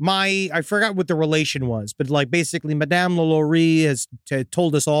saying, I forgot what the relation was, but like basically Madame LaLaurie has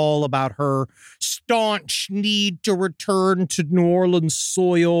told us all about her staunch need to return to New Orleans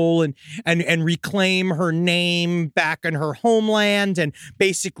soil and reclaim her name back in her homeland. And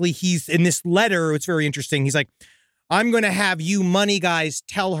basically he's in this letter, it's very interesting. He's like, I'm going to have you money guys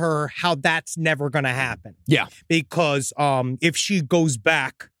tell her how that's never going to happen. Yeah. Because if she goes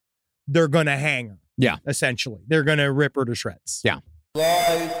back, they're going to hang her. Yeah. Essentially. They're going to rip her to shreds. Yeah.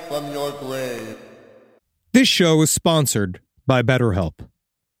 Live from your grave. This show is sponsored by BetterHelp.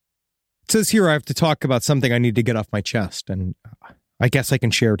 It says here I have to talk about something I need to get off my chest, and I guess I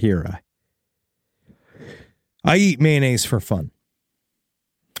can share it here. I eat mayonnaise for fun.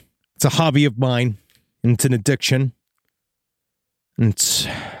 It's a hobby of mine, and it's an addiction. And it's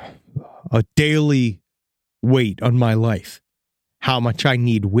a daily weight on my life. How much I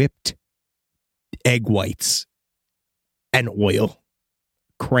need whipped egg whites and oil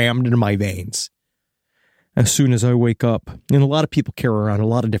crammed into my veins as soon as I wake up. And a lot of people carry around a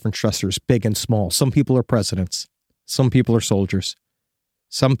lot of different stressors, big and small. Some people are presidents. Some people are soldiers.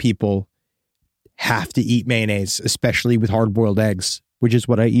 Some people have to eat mayonnaise, especially with hard-boiled eggs, which is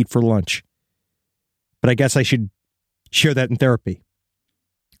what I eat for lunch. But I guess I should share that in therapy,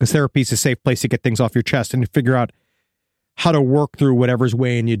 because therapy is a safe place to get things off your chest and to figure out how to work through whatever's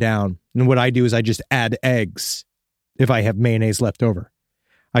weighing you down. And what I do is I just add eggs if I have mayonnaise left over.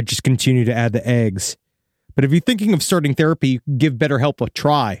 I just continue to add the eggs. But if you're thinking of starting therapy, give BetterHelp a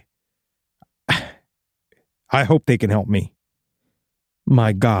try. I hope they can help me.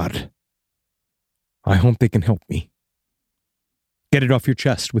 My God. I hope they can help me. Get it off your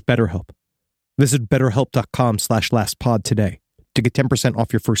chest with BetterHelp. Visit BetterHelp.com/lastpod today to get 10%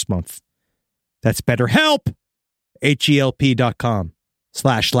 off your first month. That's BetterHelp.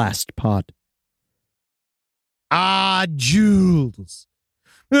 HELP.com/lastpod. Ah, Jules.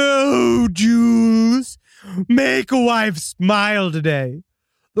 Oh, Jules. Make a wife smile today.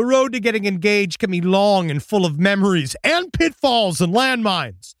 The road to getting engaged can be long and full of memories and pitfalls and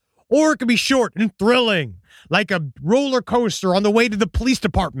landmines. Or it can be short and thrilling, like a roller coaster on the way to the police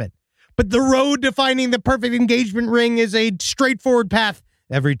department. But the road to finding the perfect engagement ring is a straightforward path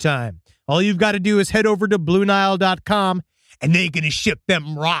every time. All you've got to do is head over to BlueNile.com, and they're going to ship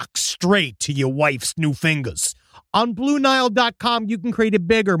them rocks straight to your wife's new fingers. On BlueNile.com, you can create a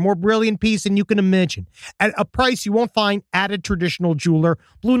bigger, more brilliant piece than you can imagine at a price you won't find at a traditional jeweler.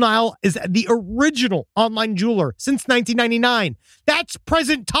 Blue Nile is the original online jeweler since 1999. That's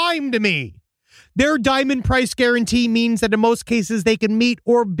present time to me. Their diamond price guarantee means that in most cases they can meet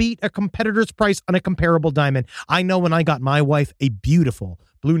or beat a competitor's price on a comparable diamond. I know when I got my wife a beautiful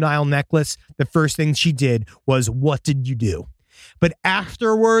Blue Nile necklace, the first thing she did was, "What did you do?" But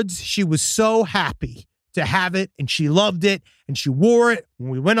afterwards, she was so happy to have it, and she loved it, and she wore it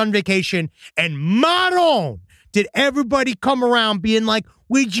when we went on vacation, and maron, did everybody come around being like,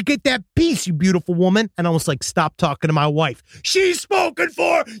 "Where'd you get that piece, you beautiful woman?" And I was like, "Stop talking to my wife. She's spoken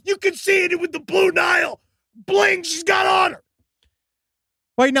for. You can see it with the Blue Nile bling she's got on her."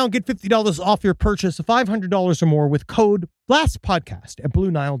 Right now, get $50 off your purchase of $500 or more with code LASTPODCAST at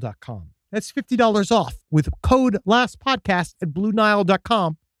BlueNile.com. That's $50 off with code LASTPODCAST at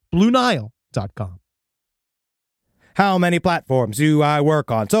BlueNile.com. BlueNile.com. How many platforms do I work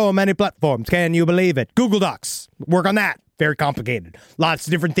on? So many platforms. Can you believe it? Google Docs. Work on that. Very complicated. Lots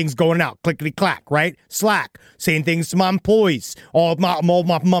of different things going out. Clickety-clack, right? Slack. Saying things to my employees. All my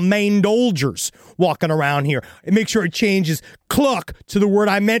main dolgers walking around here. And make sure it changes cluck to the word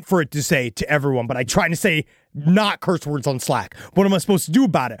I meant for it to say to everyone. But I try to say not curse words on Slack. What am I supposed to do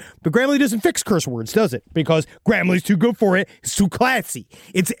about it? But Grammarly doesn't fix curse words, does it? Because Grammarly's too good for it. It's too classy.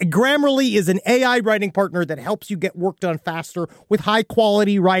 Grammarly is an AI writing partner that helps you get work done faster with high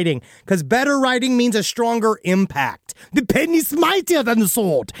quality writing. Because better writing means a stronger impact. The pen is mightier than the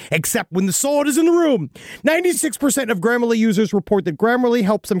sword, except when the sword is in the room. 96% of Grammarly users report that Grammarly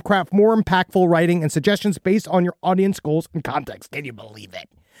helps them craft more impactful writing and suggestions based on your audience goals and context. Can you believe it?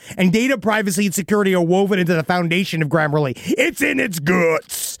 And data privacy and security are woven into the foundation of Grammarly. It's in its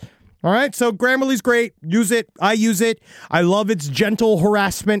guts. All right, so Grammarly's great. Use it. I use it. I love its gentle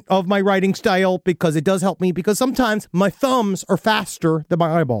harassment of my writing style because it does help me, because sometimes my thumbs are faster than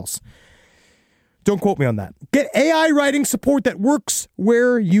my eyeballs. Don't quote me on that. Get AI writing support that works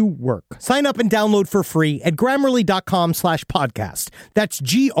where you work. Sign up and download for free at Grammarly.com/podcast. That's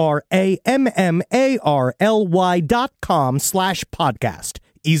GRAMMARLY.com/podcast.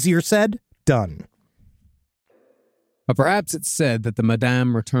 Easier said, done. But perhaps it's said that the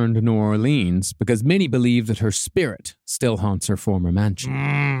Madame returned to New Orleans because many believe that her spirit still haunts her former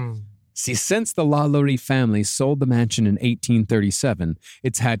mansion. See, since the LaLaurie family sold the mansion in 1837,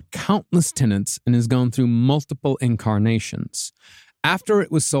 it's had countless tenants and has gone through multiple incarnations. After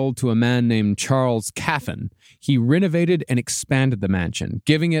it was sold to a man named Charles Caffin, he renovated and expanded the mansion,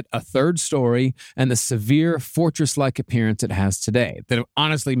 giving it a third story and the severe fortress-like appearance it has today. That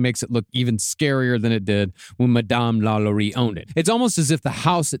honestly makes it look even scarier than it did when Madame LaLaurie owned it. It's almost as if the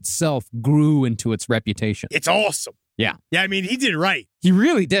house itself grew into its reputation. It's awesome. Yeah. Yeah, I mean, he did it right. He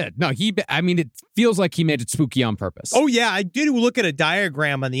really did. No, it feels like he made it spooky on purpose. Oh, yeah. I did look at a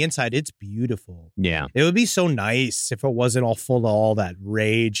diagram on the inside. It's beautiful. Yeah. It would be so nice if it wasn't all full of all that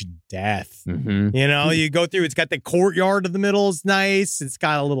rage and death. Mm-hmm. You know, you go through, it's got the courtyard in the middle. It's nice. It's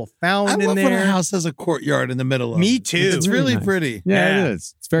got a little fountain in there. when a house has a courtyard in the middle of it. Me too. It's really nice. pretty. Yeah, it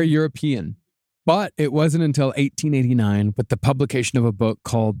is. It's very European. But it wasn't until 1889, with the publication of a book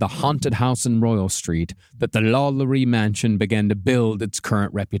called The Haunted House in Royal Street, that the LaLaurie mansion began to build its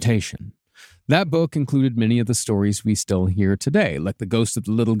current reputation. That book included many of the stories we still hear today, like the ghost of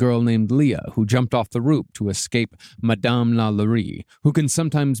the little girl named Leah, who jumped off the roof to escape Madame LaLaurie, who can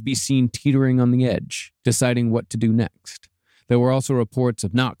sometimes be seen teetering on the edge, deciding what to do next. There were also reports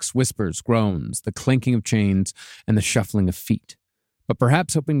of knocks, whispers, groans, the clinking of chains, and the shuffling of feet. But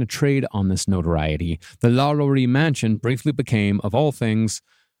perhaps hoping to trade on this notoriety, the LaLaurie mansion briefly became, of all things,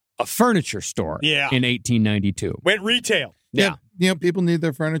 a furniture store in 1892. Went retail. Yeah. You know, people need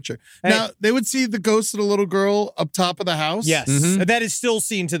their furniture. Now, they would see the ghost of the little girl up top of the house. Yes. Mm-hmm. That is still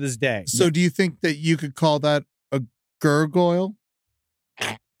seen to this day. So do you think that you could call that a gargoyle?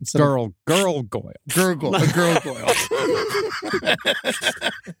 Gargoyle. A gargoyle.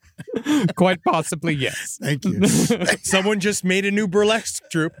 Quite possibly, yes. Thank you. Someone just made a new burlesque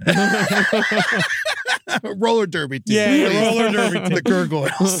troupe. Roller derby team. Yeah, roller derby team. The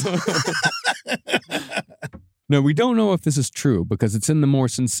gargoyles. Now, we don't know if this is true because it's in the more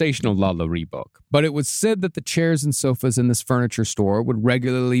sensational LaLaurie book, but it was said that the chairs and sofas in this furniture store would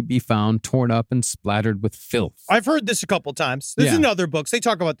regularly be found torn up and splattered with filth. I've heard this a couple times. This is in other books. They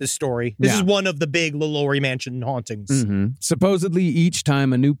talk about this story. This is one of the big LaLaurie mansion hauntings. Mm-hmm. Supposedly, each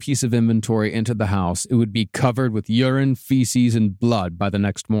time a new piece of inventory entered the house, it would be covered with urine, feces, and blood by the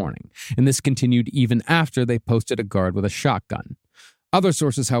next morning. And this continued even after they posted a guard with a shotgun. Other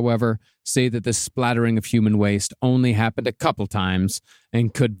sources, however, say that this splattering of human waste only happened a couple times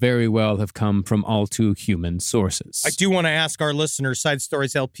and could very well have come from all too human sources. I do want to ask our listeners,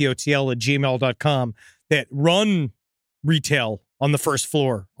 sidestorieslpotl@gmail.com, that run retail on the first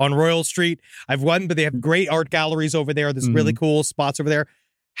floor on Royal Street. I've won, but they have great art galleries over there. There's really cool spots over there.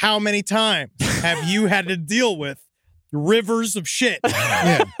 How many times have you had to deal with rivers of shit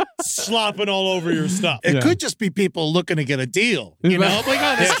slopping all over your stuff? It could just be people looking to get a deal. You know, like,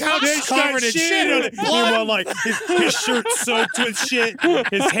 oh, this couch is covered in shit. Well, like his shirt's soaked with shit.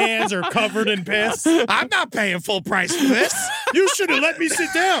 His hands are covered in piss. I'm not paying full price for this. You should have let me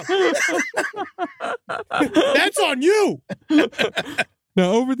sit down. That's on you.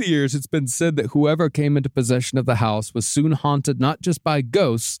 Now, over the years, it's been said that whoever came into possession of the house was soon haunted not just by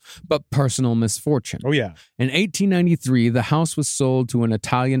ghosts, but personal misfortune. Oh, yeah. In 1893, the house was sold to an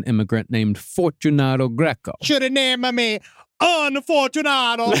Italian immigrant named Fortunato Greco. Should have named me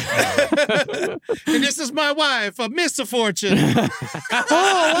Unfortunato. And this is my wife, a Mr. Fortune. Oh,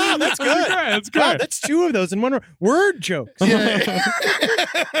 wow, that's good. That's good. Wow, that's two of those in one word jokes.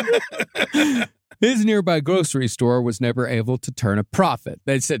 His nearby grocery store was never able to turn a profit.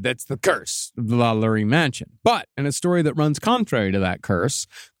 They said that's the curse of the LaLaurie mansion. But in a story that runs contrary to that curse,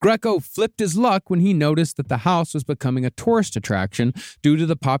 Greco flipped his luck when he noticed that the house was becoming a tourist attraction due to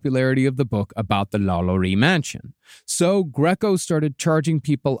the popularity of the book about the LaLaurie mansion. So Greco started charging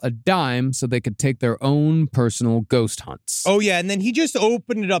people a dime so they could take their own personal ghost hunts. Oh, yeah, and then he just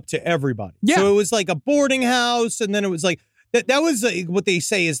opened it up to everybody. Yeah. So it was like a boarding house, and then it was like, that was what they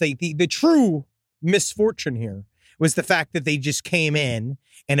say is like the true misfortune here was the fact that they just came in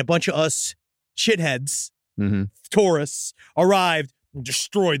and a bunch of us shitheads, tourists, arrived and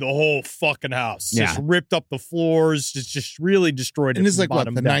destroyed the whole fucking house. Yeah. Just ripped up the floors, just really destroyed it. And this is like, what,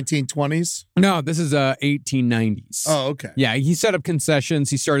 bottom the down. 1920s? No, this is 1890s. Oh, okay. Yeah, he set up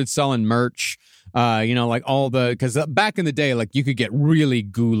concessions. He started selling merch. Like all because back in the day, like you could get really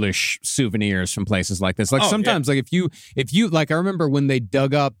ghoulish souvenirs from places like this. Like sometimes, like if you like, I remember when they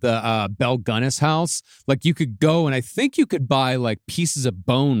dug up the Belle Gunnis house, like you could go and I think you could buy like pieces of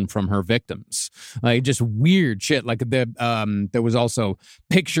bone from her victims, like just weird shit. Like there was also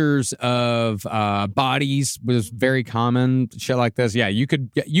pictures of bodies was very common, shit like this. Yeah,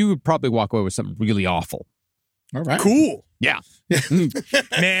 you would probably walk away with something really awful. All right. Cool. Yeah.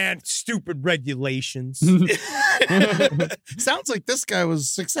 Man, stupid regulations. Sounds like this guy was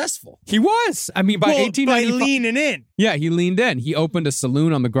successful. He was. I mean, by By 1895. leaning in. Yeah, he leaned in. He opened a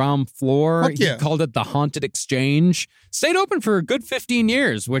saloon on the ground floor. Fuck yeah. He called it the Haunted Exchange. Stayed open for a good 15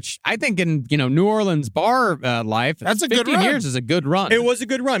 years, which I think in, New Orleans bar life, That's a good 15 run. years is a good run. It was a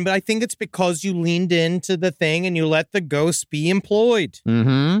good run, but I think it's because you leaned into the thing and you let the ghosts be employed.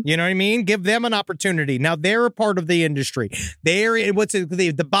 Mm-hmm. You know what I mean? Give them an opportunity. Now they're a part of the industry. They're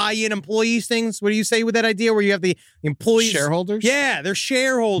the buy-in employees things. What do you say with that idea where you have the employees? Shareholders? Yeah, they're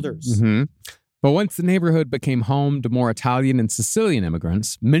shareholders. Mm-hmm. But once the neighborhood became home to more Italian and Sicilian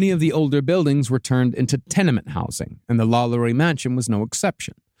immigrants, many of the older buildings were turned into tenement housing, and the LaLaurie mansion was no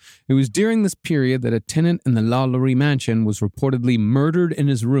exception. It was during this period that a tenant in the LaLaurie mansion was reportedly murdered in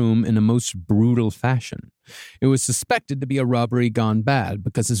his room in a most brutal fashion. It was suspected to be a robbery gone bad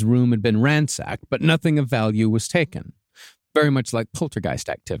because his room had been ransacked, but nothing of value was taken. Very much like poltergeist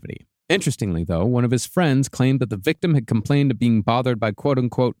activity. Interestingly, though, one of his friends claimed that the victim had complained of being bothered by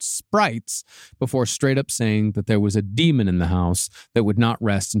quote-unquote sprites before straight up saying that there was a demon in the house that would not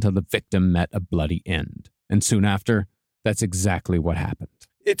rest until the victim met a bloody end. And soon after, that's exactly what happened.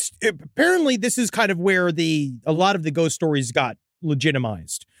 Apparently this is kind of where a lot of the ghost stories got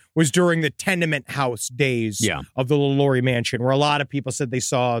legitimized, was during the tenement house days of the LaLaurie mansion, where a lot of people said they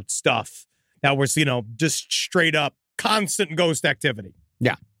saw stuff that was, just straight up constant ghost activity.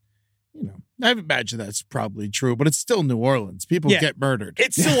 Yeah. I imagine that's probably true, but it's still New Orleans. People get murdered.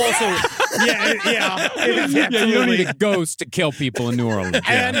 It's still also, Yeah, you don't need a ghost to kill people in New Orleans.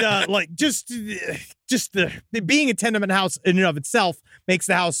 Yeah. And just the being a tenement house in and of itself makes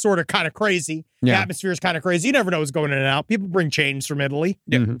the house sort of kind of crazy. The atmosphere is kind of crazy. You never know what's going in and out. People bring chains from Italy.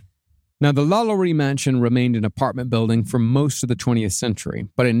 Yeah. Mm-hmm. Now, the LaLaurie mansion remained an apartment building for most of the 20th century,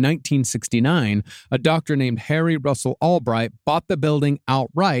 but in 1969, a doctor named Harry Russell Albright bought the building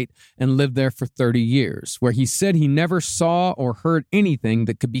outright and lived there for 30 years, where he said he never saw or heard anything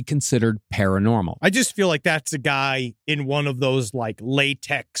that could be considered paranormal. I just feel like that's a guy in one of those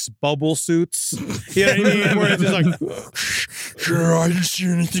latex bubble suits. You know what I mean? Where it's just I didn't see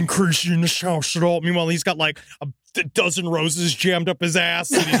anything crazy in this house at all. Meanwhile, he's got a dozen roses jammed up his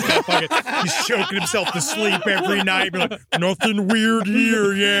ass, and he's choking himself to sleep every night. Be like, nothing weird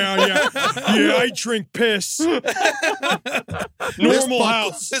here. Yeah, I drink piss. Normal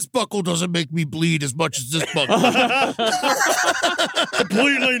house. This buckle doesn't make me bleed as much as this buckle.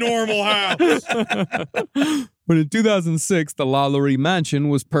 Completely normal house. But in 2006, the LaLaurie mansion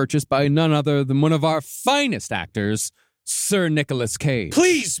was purchased by none other than one of our finest actors, Sir Nicolas Cage.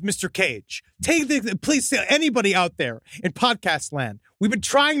 Please, Mr. Cage, please, anybody out there in podcast land, we've been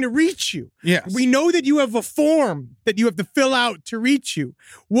trying to reach you. Yes. We know that you have a form that you have to fill out to reach you.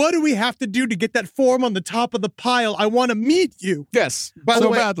 What do we have to do to get that form on the top of the pile? I want to meet you. Yes. By the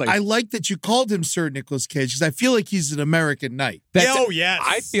way, badly. I like that you called him Sir Nicolas Cage because I feel like he's an American knight. Yes.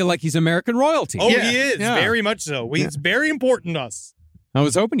 I feel like he's American royalty. Oh, he is. Yeah. Very much so. He's very important to us. I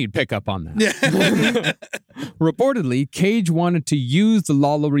was hoping you'd pick up on that. Yeah. Reportedly, Cage wanted to use the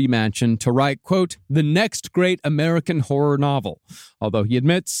LaLaurie mansion to write, quote, the next great American horror novel, although he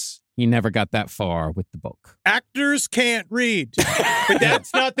admits he never got that far with the book. Actors can't read, but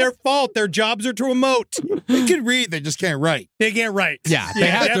that's not their fault. Their jobs are to emote. They can read, they just can't write. They can't write. Yeah, they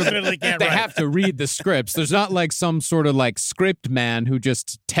definitely can't They write. have to read the scripts. There's not some sort of script man who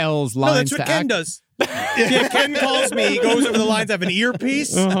just tells lines. No, that's what Ken does. Yeah, Ken calls me. He goes over the lines. I have an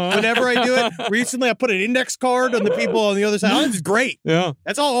earpiece whenever I do it. Recently, I put an index card on the people on the other side. Oh, this is great. Yeah.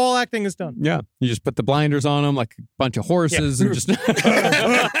 That's all acting is done. Yeah. You just put the blinders on them like a bunch of horses and just...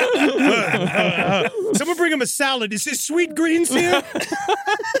 Someone bring him a salad. Is this sweet greens here?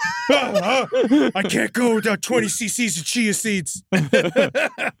 I can't go without 20 cc's of chia seeds.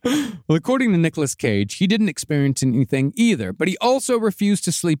 Well, according to Nicolas Cage, he didn't experience anything either, but he also refused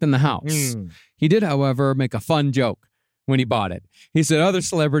to sleep in the house. He did, however, make a fun joke when he bought it. He said, other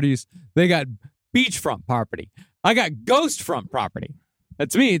celebrities, they got beachfront property. I got ghost front property.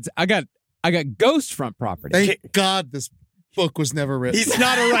 That's me. I got ghost front property. Thank God this book was never written. He's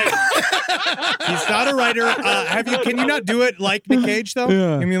not a writer. He's not a writer. Can you not do it like Nick Cage, though?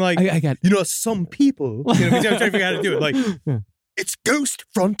 Yeah. I mean, I got... some people, I'm trying to figure out how to do it. It's ghost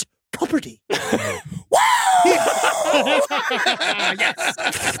front property. Yes.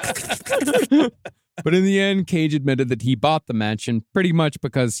 But in the end, Cage admitted that he bought the mansion pretty much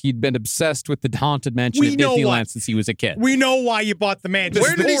because he'd been obsessed with the haunted mansion at Disneyland since he was a kid. We know why you bought the mansion.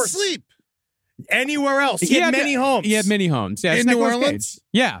 Where did he sleep? Anywhere else. He had many homes. He had many homes. Yeah, in New Orleans? Cage.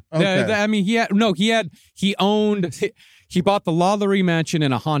 Yeah. Okay. I mean, he He bought the LaLaurie mansion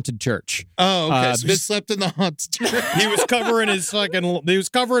in a haunted church. Oh, okay. So he slept in the haunted church. He was covering he was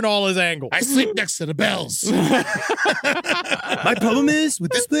covering all his angles. I sleep next to the bells. My problem is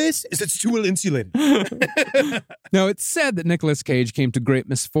with this place is it's too well insulated. Now, it's said that Nicolas Cage came to great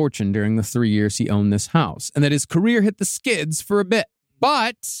misfortune during the 3 years he owned this house, and that his career hit the skids for a bit.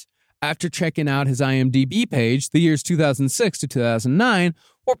 But after checking out his IMDb page, the years 2006 to 2009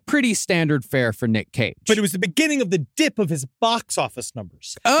 were pretty standard fare for Nick Cage. But it was the beginning of the dip of his box office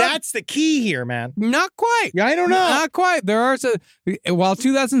numbers. That's the key here, man. Not quite. Yeah, I don't know. Not quite. There are while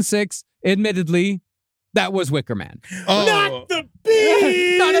 2006, admittedly, that was Wicker Man. Oh. Not the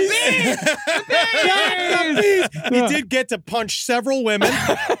bees! Not a bee! Not the bees! He did get to punch several women.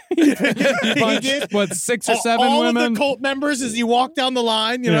 He punched, what, 6 or 7 all women? All of the cult members as you walk down the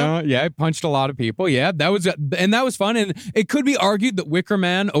line, you know? Yeah, he punched a lot of people. Yeah, that was fun. And it could be argued that Wicker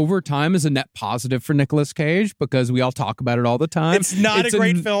Man over time is a net positive for Nicolas Cage because we all talk about it all the time. It's not a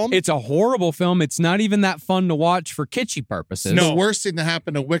great film. It's a horrible film. It's not even that fun to watch for kitschy purposes. No, the worst thing to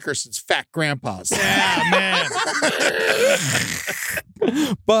happen to Wicker since Fat Grandpa's. Yeah, man.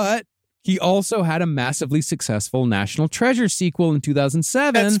 But he also had a massively successful National Treasure sequel in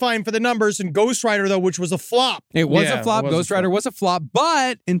 2007. That's fine for the numbers. And Ghost Rider, though, which was a flop. It was a flop. Ghost Rider was a flop.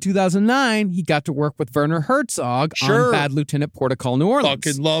 But in 2009, he got to work with Werner Herzog on Bad Lieutenant Port of Call, New Orleans.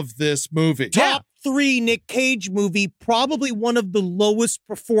 Fucking love this movie. Top 3 Nick Cage movie, probably one of the lowest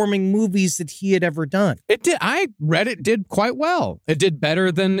performing movies that he had ever done. It did. I read it did quite well. It did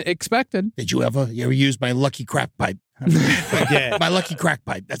better than expected. Did you ever use my lucky crack pipe? Yeah. My lucky crack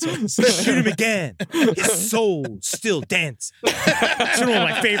pipe. That's what it was. Shoot him again. His soul still dances. That's one of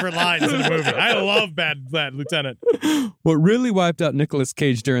my favorite lines in the movie. I love Bad Lieutenant. What really wiped out Nicolas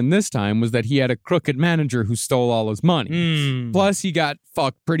Cage during this time was that he had a crooked manager who stole all his money. Plus, he got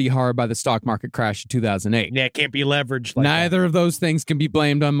fucked pretty hard by the stock market crash of 2008. Yeah, it can't be leveraged like Neither of those things can be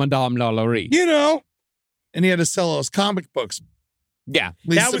blamed on Madame LaLaurie. You know. And he had to sell those comic books. Yeah,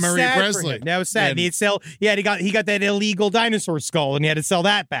 Lisa Marie Presley. That was sad. And he'd sell. Yeah, he got that illegal dinosaur skull, and he had to sell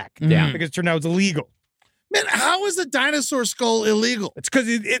that back. Yeah, because it turned out it was illegal. Man, how is a dinosaur skull illegal? It's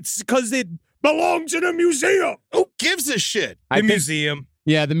because it belongs in a museum. Who gives a shit? The museum.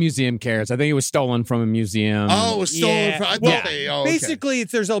 Yeah, the museum cares. I think it was stolen from a museum. Oh, it was stolen from. Basically,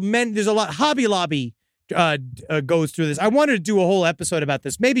 there's a lot. Hobby Lobby goes through this. I wanted to do a whole episode about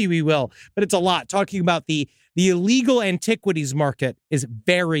this. Maybe we will, but it's a lot talking about the illegal antiquities market is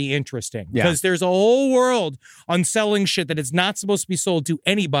very interesting because there's a whole world on selling shit that is not supposed to be sold to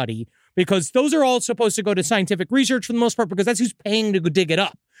anybody because those are all supposed to go to scientific research for the most part because that's who's paying to go dig it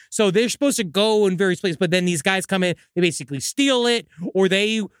up. So they're supposed to go in various places, but then these guys come in, they basically steal it or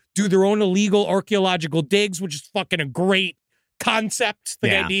they do their own illegal archaeological digs, which is fucking a great concept.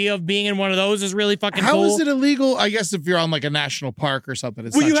 The idea of being in one of those is really fucking cool. How is it illegal? I guess if you're on like a national park or something,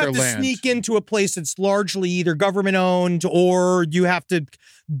 it's not your land. You have to sneak into a place that's largely either government owned or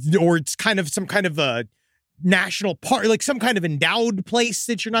it's kind of some kind of a national park, like some kind of endowed place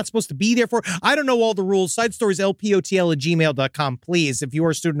that you're not supposed to be there for. I don't know all the rules. Side stories, lpotl@gmail.com. Please, if you are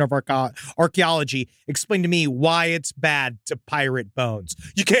a student of archaeology, explain to me why it's bad to pirate bones.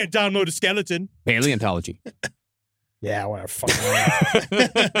 You can't download a skeleton. Paleontology. Yeah, whatever.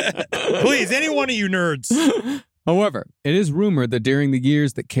 Please, any one of you nerds. However, it is rumored that during the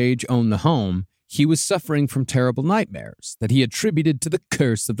years that Cage owned the home, he was suffering from terrible nightmares that he attributed to the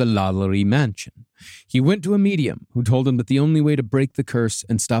curse of the LaLaurie mansion. He went to a medium who told him that the only way to break the curse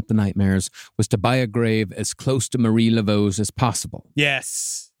and stop the nightmares was to buy a grave as close to Marie Laveau's as possible.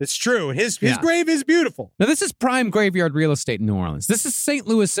 Yes, it's true. His grave is beautiful. Now, this is prime graveyard real estate in New Orleans. This is St.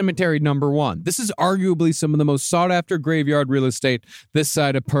 Louis Cemetery #1. This is arguably some of the most sought-after graveyard real estate this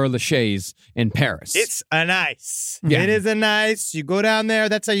side of Père Lachaise in Paris. It's a nice. Yeah. It is a nice. You go down there,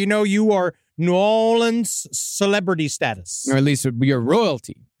 that's how you know you are New Orleans celebrity status. Or at least you're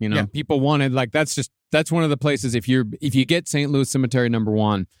royalty. You know, people wanted, like, that's one of the places, if you get St. Louis Cemetery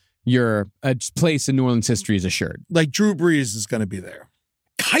 #1, your place in New Orleans history is assured. Like Drew Brees is going to be there.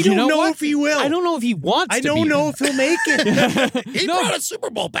 I don't know if he will. I don't know if he wants to. I don't know if he'll make it. He brought a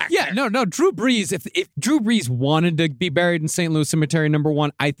Super Bowl back there. No. Drew Brees, if Drew Brees wanted to be buried in St. Louis Cemetery #1,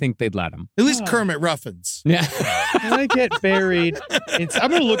 I think they'd let him. At least Kermit Ruffins. Yeah. Can I get buried? I'm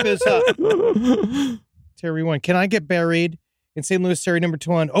going to look this up. Terry 1. Can I get buried in St. Louis Cemetery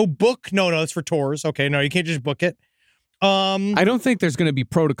 #1? Oh, book? No, it's for tours. Okay, no, you can't just book it. I don't think there's going to be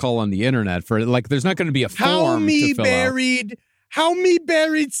protocol on the internet for it. Like, there's not going to be a form to fill out. How me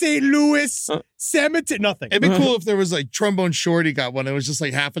buried St. Louis Cemetery? Nothing. It'd be cool if there was like Trombone Shorty got one. It was just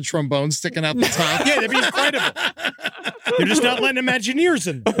like half a trombone sticking out the top. Yeah, that'd be incredible. You're just not letting Imagineers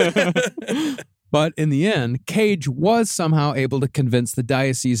in. But in the end, Cage was somehow able to convince the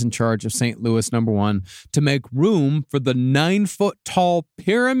diocese in charge of St. Louis No. 1 to make room for the 9-foot-tall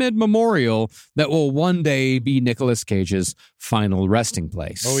pyramid memorial that will one day be Nicolas Cage's final resting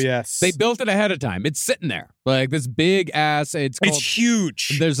place. Oh, yes. They built it ahead of time. It's sitting there. Like this big ass. It's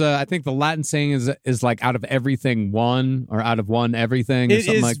huge. There's I think the Latin saying is like out of everything one, or out of one everything, or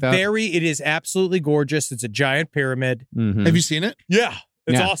something like that. It is absolutely gorgeous. It's a giant pyramid. Mm-hmm. Have you seen it? Yeah.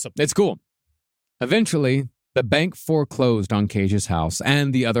 It's awesome. It's cool. Eventually, the bank foreclosed on Cage's house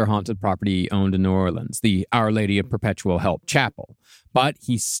and the other haunted property owned in New Orleans, the Our Lady of Perpetual Help Chapel. But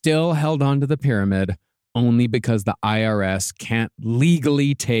he still held on to the pyramid only because the IRS can't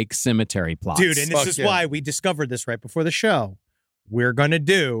legally take cemetery plots. Dude, and this is why we discovered this right before the show. We're going to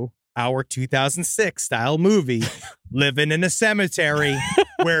do our 2006 style movie, Living in a Cemetery,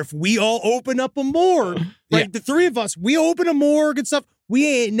 where if we all open up a morgue, right, the three of us, we open a morgue and stuff, we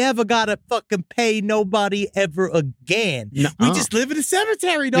ain't never got to fucking pay nobody ever again. We just live in a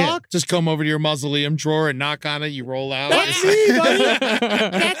cemetery, dog. Yeah, just come over to your mausoleum drawer and knock on it. You roll out. That's me, buddy.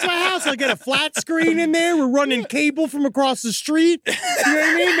 That's my house. I get a flat screen in there. We're running cable from across the street. You know what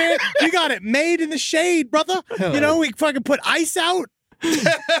I mean, man? We got it made in the shade, brother. You know, we fucking put ice out.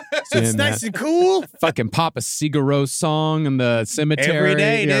 So it's nice and cool. Fucking pop a Figaro song in the cemetery every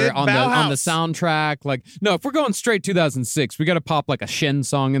day, dude. on the soundtrack. Like, no, if we're going straight 2006, we got to pop like a Shen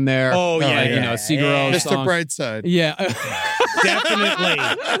song in there. Oh yeah, you know, Figaro song. Mr. Brightside. Yeah, definitely.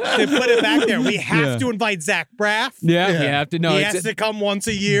 To put it back there, we have to invite Zach Braff. Yeah, we have to. No, he has to come once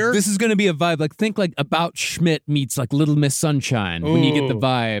a year. This is going to be a vibe. Like, think like About Schmidt meets like Little Miss Sunshine. When you get the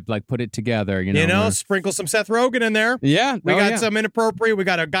vibe, like put it together. You know, sprinkle some Seth Rogen in there. Yeah, we got some inappropriate. We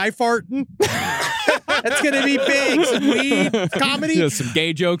got a guy farting. That's going to be big. Some weed, comedy. Yeah, some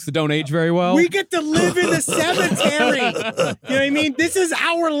gay jokes that don't age very well. We get to live in the cemetery. You know what I mean? This is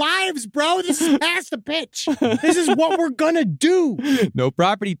our lives, bro. This is past the pitch. This is what we're going to do. No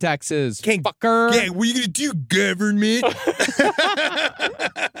property taxes, King fucker. Yeah, what are you going to do, government?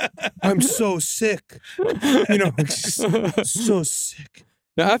 I'm so sick. You know, so sick.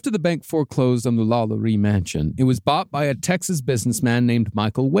 Now, after the bank foreclosed on the LaLaurie mansion, it was bought by a Texas businessman named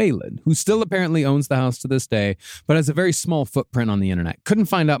Michael Whalen, who still apparently owns the house to this day, but has a very small footprint on the internet. Couldn't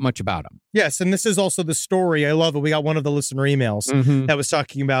find out much about him. Yes, and this is also the story. I love it. We got one of the listener emails that was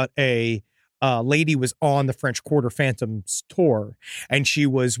talking about a lady was on the French Quarter Phantoms tour, and she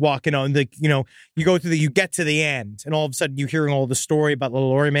was walking on the, you know, you get to the end, and all of a sudden you're hearing all the story about the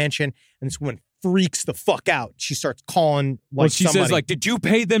LaLaurie mansion, and this woman freaks the fuck out. She starts calling she says, like, did you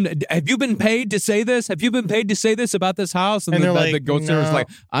pay them? Have you been paid to say this? Have you been paid to say this about this house? And the ghost is like,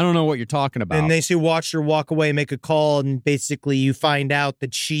 I don't know what you're talking about. And they watched her walk away, make a call, and basically you find out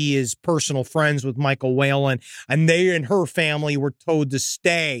that she is personal friends with Michael Whalen, and they and her family were told to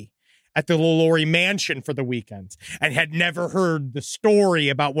stay at the LaLaurie mansion for the weekend and had never heard the story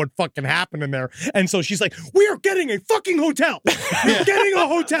about what fucking happened in there. And so she's like, we are getting a fucking hotel. We're getting a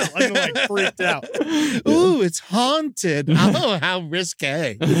hotel. And they're like freaked out. Ooh, it's haunted. Oh, how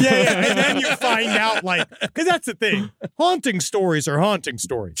risque. Yeah. And then you find out, like, because that's the thing. Haunting stories are haunting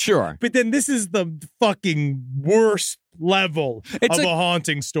stories. Sure. But then this is the fucking worst level of a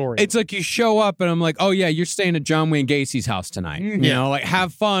haunting story. It's like you show up and I'm like, oh yeah, you're staying at John Wayne Gacy's house tonight. You know, like,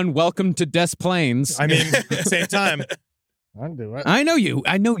 have fun. Welcome to Des Plaines. I mean, at the same time, I'd do it. I know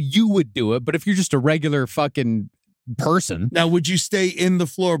you would do it, but if you're just a regular fucking person. Now, would you stay in the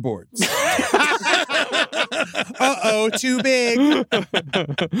floorboards? Uh-oh, too big.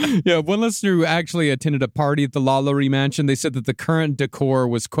 Yeah, one listener who actually attended a party at the LaLaurie mansion, they said that the current decor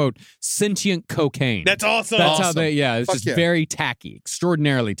was, quote, sentient cocaine. That's awesome. That's how it's very tacky,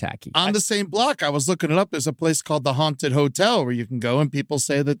 extraordinarily tacky. On the same block, I was looking it up. There's a place called the Haunted Hotel where you can go and people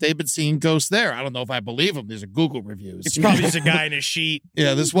say that they've been seeing ghosts there. I don't know if I believe them. These are Google reviews. It's probably just a guy in a sheet.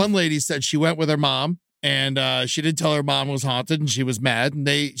 Yeah, this one lady said she went with her mom. And she did tell her mom was haunted, and she was mad. And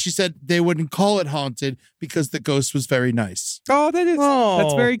she said they wouldn't call it haunted because the ghost was very nice. Oh,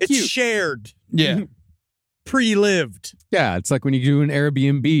 that's very cute. It's shared. Yeah. Pre-lived. Yeah, it's like when you do an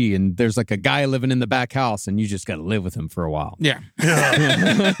Airbnb and there's like a guy living in the back house and you just got to live with him for a while. Yeah.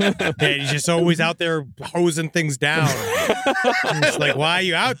 Yeah, he's just always out there hosing things down. It's like, why are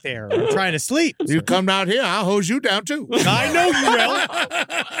you out there? I'm trying to sleep. You come out here, I'll hose you down too. I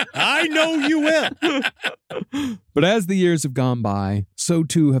know you will. But as the years have gone by, so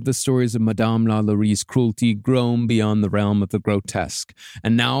too have the stories of Madame LaLaurie's cruelty grown beyond the realm of the grotesque.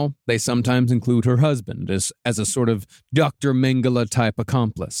 And now they sometimes include her husband as a sort of Dr. Mengele type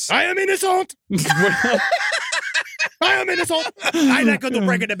accomplice. I am innocent. I am innocent. I'm not going to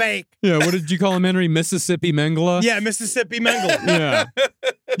break in the bank. Yeah, what did you call him, Henry? Mississippi Mengele? Yeah, Mississippi Mengele. Yeah.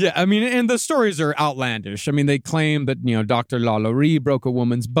 Yeah, I mean, and the stories are outlandish. I mean, they claim that, Dr. LaLaurie broke a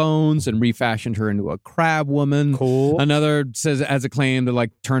woman's bones and refashioned her into a crab woman. Cool. Another says as a claim to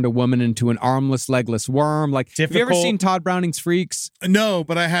turned a woman into an armless, legless worm. Have you ever seen Todd Browning's Freaks? No,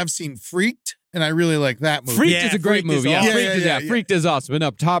 but I have seen Freaked, and I really like that movie. Freaked is a great movie. Freaked is awesome. But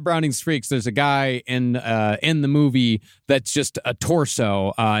no, Todd Browning's Freaks, there's a guy in the movie that's just a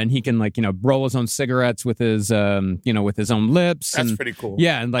torso, and he can roll his own cigarettes with his with his own lips. That's pretty cool.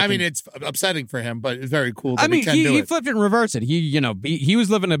 Yeah, and it's upsetting for him, but it's very cool. That he flipped it and reversed it. He was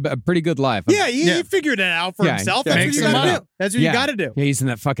living a pretty good life. Yeah, he figured it out for himself. That's what you gotta do. That's what you gotta do. Yeah, he's in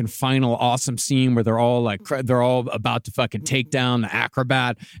that fucking final awesome scene where they're all about to fucking take down the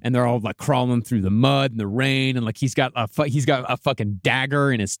acrobat, and they're all crawling through the mud and the rain, and he's got a fucking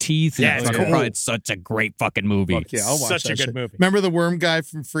dagger in his teeth. Yeah, it's cool. It's such a great fucking movie. Fuck yeah, I'll watch such a good movie. Remember the worm guy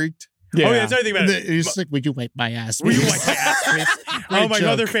from Freaked? Yeah. Oh yeah, that's everything about it. He's like, "Would you wipe my ass? Would you wipe my ass, please?" Oh, my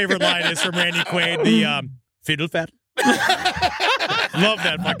other favorite line is from Randy Quaid, the fiddle fat. Love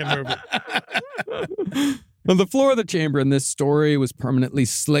that fucking movie. Well, the floor of the chamber in this story was permanently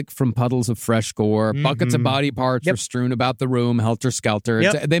slick from puddles of fresh gore. Buckets of body parts were strewn about the room, helter-skelter.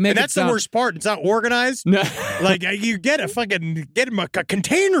 Yep. That's the worst part. It's not organized. No. You get him a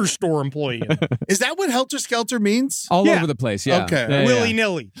container store employee. Is that what helter-skelter means? All over the place, yeah. Okay. Yeah,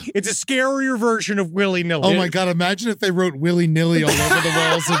 willy-nilly. It's a scarier version of willy-nilly. Oh, my God. Imagine if they wrote willy-nilly all over the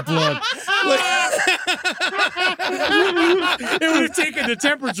walls in blood. It would have taken the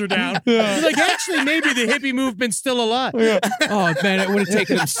temperature down. Actually, maybe the hippie movement's still alive. Oh, man, it would have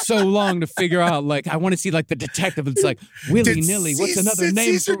taken him so long to figure out, I want to see, the detective. It's willy-nilly. What's another did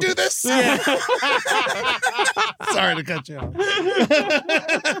name Caesar for... do this? Yeah. Sorry to cut you off.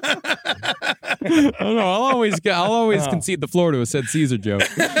 I'll always concede the floor to a said Caesar joke.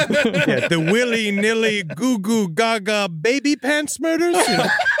 The willy-nilly goo-goo gaga baby pants murders. I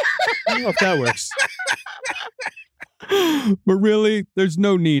don't know if that works. But really, there's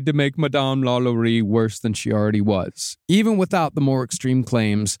no need to make Madame LaLaurie worse than she already was. Even without the more extreme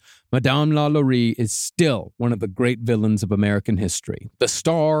claims, Madame LaLaurie is still one of the great villains of American history, the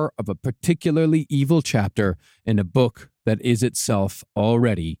star of a particularly evil chapter in a book that is itself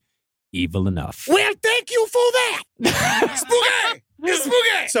already evil enough. Well, thank you for that. Spooky! It's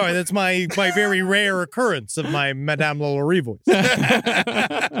spooky! Sorry, that's my very rare occurrence of my Madame LaLaurie voice.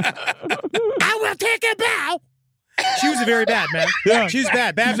 I will take a bow. She was very bad, man. Yeah. She was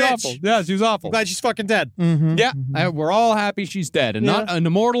bad. Bad She's bitch. awful. Yeah, she was awful. I'm glad she's fucking dead. Mm-hmm. Yeah, we're all happy she's dead and not an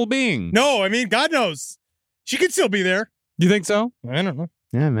immortal being. No, I mean, God knows. She could still be there. You think so? I don't know.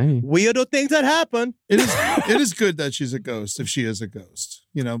 Yeah, maybe. Weirdo things that happen. It is good that she's a ghost, if she is a ghost.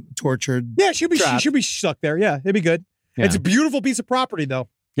 Tortured. Yeah, she'll be stuck there. Yeah, it'd be good. Yeah. It's a beautiful piece of property, though.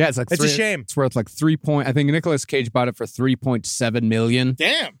 Yeah, it's a shame. It's worth 3 point. I think Nicolas Cage bought it for $3.7 million.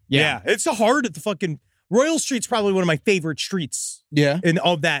 Damn. Yeah. It's so hard at the fucking Royal Street's probably one of my favorite streets. Yeah. In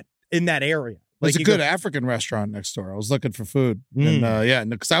that area. There's a good African restaurant next door. I was looking for food.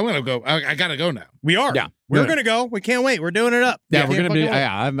 And because I want to go. I got to go now. We are. Yeah. We're going to go. We can't wait. We're doing it up. Yeah, we're going to be.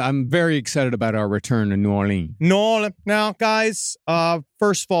 I'm very excited about our return to New Orleans. Now, guys,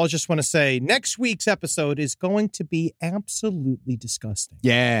 first of all, I just want to say next week's episode is going to be absolutely disgusting.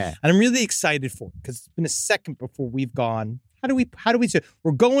 Yeah. And I'm really excited for it because it's been a second before we've gone. How do we say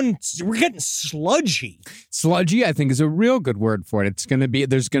we're getting sludgy. Sludgy, I think, is a real good word for it. There's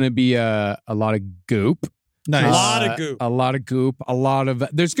going to be a lot of goop. Nice. A lot of goop. A lot of goop.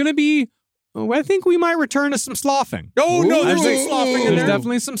 There's going to be, I think we might return to some sloughing. Oh, no, there's some sloughing in there. There's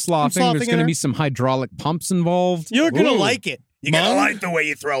definitely some sloughing. There's going to be some hydraulic pumps involved. You're going to like it. You're going to like the way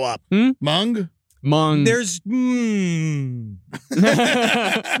you throw up. Mung. There's we'll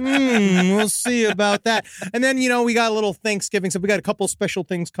see about that. And then, we got a little Thanksgiving. So we got a couple special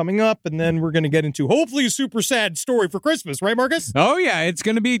things coming up. And then we're going to get into hopefully a super sad story for Christmas. Right, Marcus? Oh, yeah. It's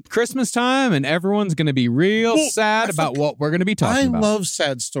going to be Christmas time and everyone's going to be real sad about what we're going to be talking about. I love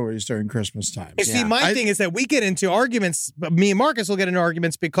sad stories during Christmas time. You see, my thing is that we get into arguments. Me and Marcus will get into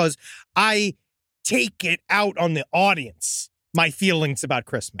arguments because I take it out on the audience. My feelings about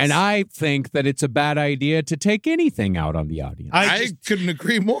Christmas. And I think that it's a bad idea to take anything out on the audience. I couldn't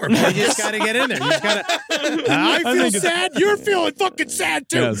agree more. You just got to get in there. You just got to. I feel sad. You're feeling fucking sad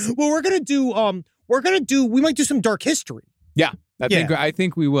too. Yes. Well, we're gonna do. We might do some dark history. Yeah. I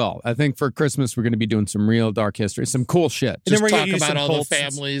think we will. I think for Christmas we're going to be doing some real dark history, some cool shit. Just talk about all the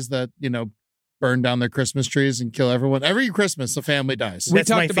families that burn down their Christmas trees and kill everyone. Every Christmas, a family dies.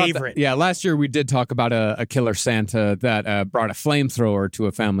 That's my favorite. Last year we did talk about a killer Santa that brought a flamethrower to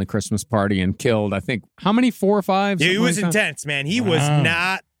a family Christmas party and killed, I think, how many? 4 or 5? Yeah, he was intense, man. He was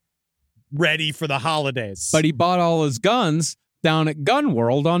not ready for the holidays. But he bought all his guns down at Gun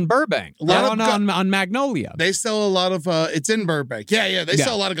World on Burbank. On Magnolia. They sell a lot of, it's in Burbank. Yeah. They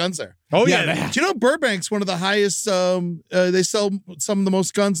sell a lot of guns there. Oh, yeah. Do you know Burbank's one of the highest, they sell some of the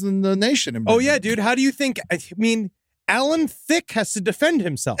most guns in the nation in Burbank. Oh, yeah, dude. How do you think, Alan Thicke has to defend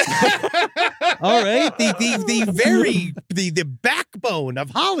himself. All right. The backbone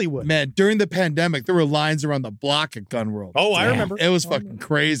of Hollywood. Man, during the pandemic, there were lines around the block at Gun World. Oh, I remember. It was fucking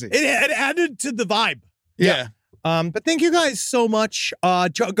crazy. It added to the vibe. Yeah. But thank you guys so much.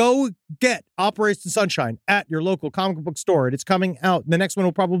 Go get Operation Sunshine at your local comic book store. It's coming out. The next one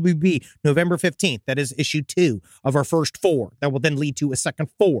will probably be November 15th. That is issue 2 of our first 4. That will then lead to a second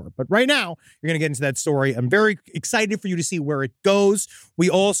 4. But right now, you're going to get into that story. I'm very excited for you to see where it goes. We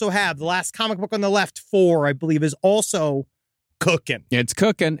also have the last comic book on the left, 4, I believe, is also cooking. It's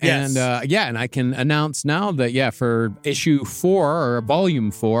cooking. Yes. And I can announce now that, for issue 4 or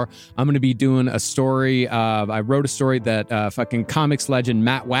volume 4, I'm going to be doing a story. I wrote a story that fucking comics legend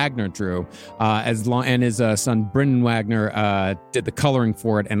Matt Wagner drew, and his son Brendan Wagner did the coloring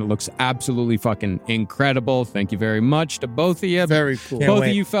for it, and it looks absolutely fucking incredible. Thank you very much to both of you. Very cool. Both of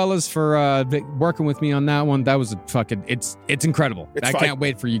you fellas for working with me on that one. That was it's incredible. I can't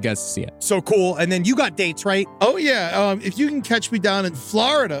wait for you guys to see it. So cool. And then you got dates, right? Oh, yeah. If you can catch me down in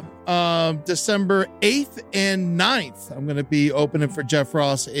Florida, December 8th and 9th. I'm going to be opening for Jeff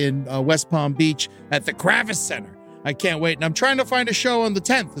Ross in West Palm Beach at the Kravis Center. I can't wait. And I'm trying to find a show on the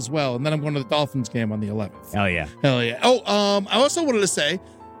 10th as well. And then I'm going to the Dolphins game on the 11th. Hell yeah. Hell yeah. Oh, I also wanted to say,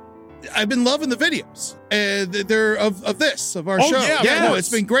 I've been loving the videos. They're of our show. Yeah, it's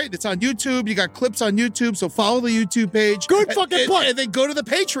been great. It's on YouTube. You got clips on YouTube, so follow the YouTube page. Good fucking plug. And then go to the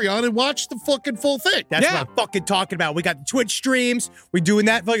Patreon and watch the fucking full thing. That's what I'm fucking talking about. We got the Twitch streams. We're doing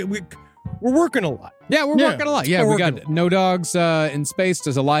that. We're working a lot. Yeah, we're working a lot. Yeah, we got No Dogs in Space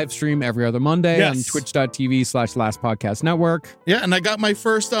does a live stream every other Monday on twitch.tv/Last Podcast Network. Yeah, and I got my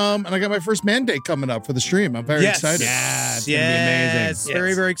first mandate coming up for the stream. I'm very excited. Yeah, it's gonna be amazing. Yes,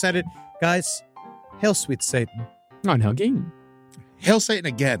 very, very excited. Guys, hail sweet Satan. On Hugging. Hail Satan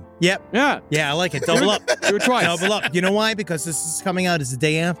again. Yep. Yeah. Yeah, I like it. Double up. Do it twice. Double up. You know why? Because this is coming out as the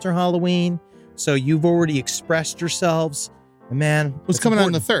day after Halloween. So you've already expressed yourselves. And man, it's coming out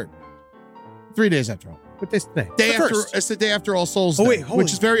on the 3rd. 3 days after all. What this day? It's the day after All Souls Day,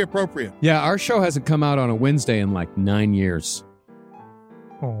 which is very appropriate. Yeah, our show hasn't come out on a Wednesday in like 9 years.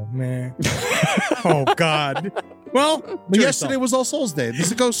 Oh, man. Oh, God. Well, yesterday was All Souls Day. This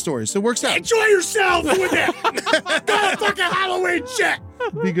is a ghost story, so it works out. Enjoy yourselves with it. Go to fucking Halloween shit.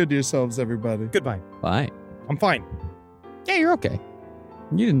 Be good to yourselves, everybody. Goodbye. Bye. I'm fine. Yeah, you're okay.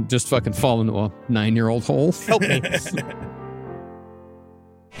 You didn't just fucking fall into a 9-year-old hole. Help me.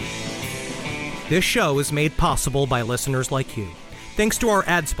 This show is made possible by listeners like you. Thanks to our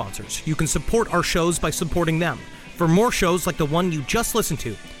ad sponsors, you can support our shows by supporting them. For more shows like the one you just listened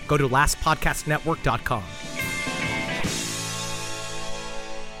to, go to lastpodcastnetwork.com.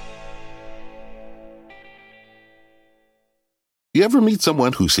 You ever meet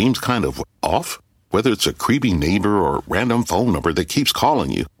someone who seems kind of off? Whether it's a creepy neighbor or a random phone number that keeps calling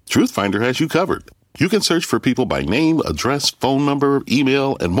you, Truthfinder has you covered. You can search for people by name, address, phone number,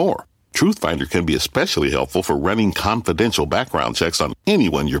 email, and more. Truthfinder can be especially helpful for running confidential background checks on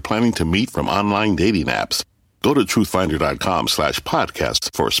anyone you're planning to meet from online dating apps. Go to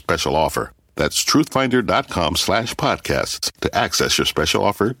truthfinder.com/podcasts for a special offer. That's truthfinder.com/podcasts to access your special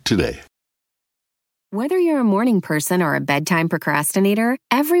offer today. Whether you're a morning person or a bedtime procrastinator,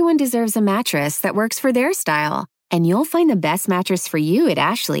 everyone deserves a mattress that works for their style. And you'll find the best mattress for you at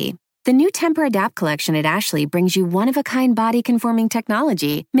Ashley. The new Temper-Adapt collection at Ashley brings you one-of-a-kind body-conforming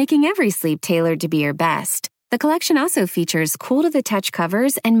technology, making every sleep tailored to be your best. The collection also features cool-to-the-touch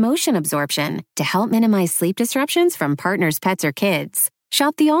covers and motion absorption to help minimize sleep disruptions from partners, pets, or kids.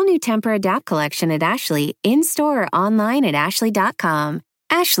 Shop the all-new Temper-Adapt collection at Ashley, in-store or online at ashley.com.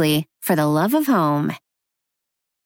 Ashley, for the love of home.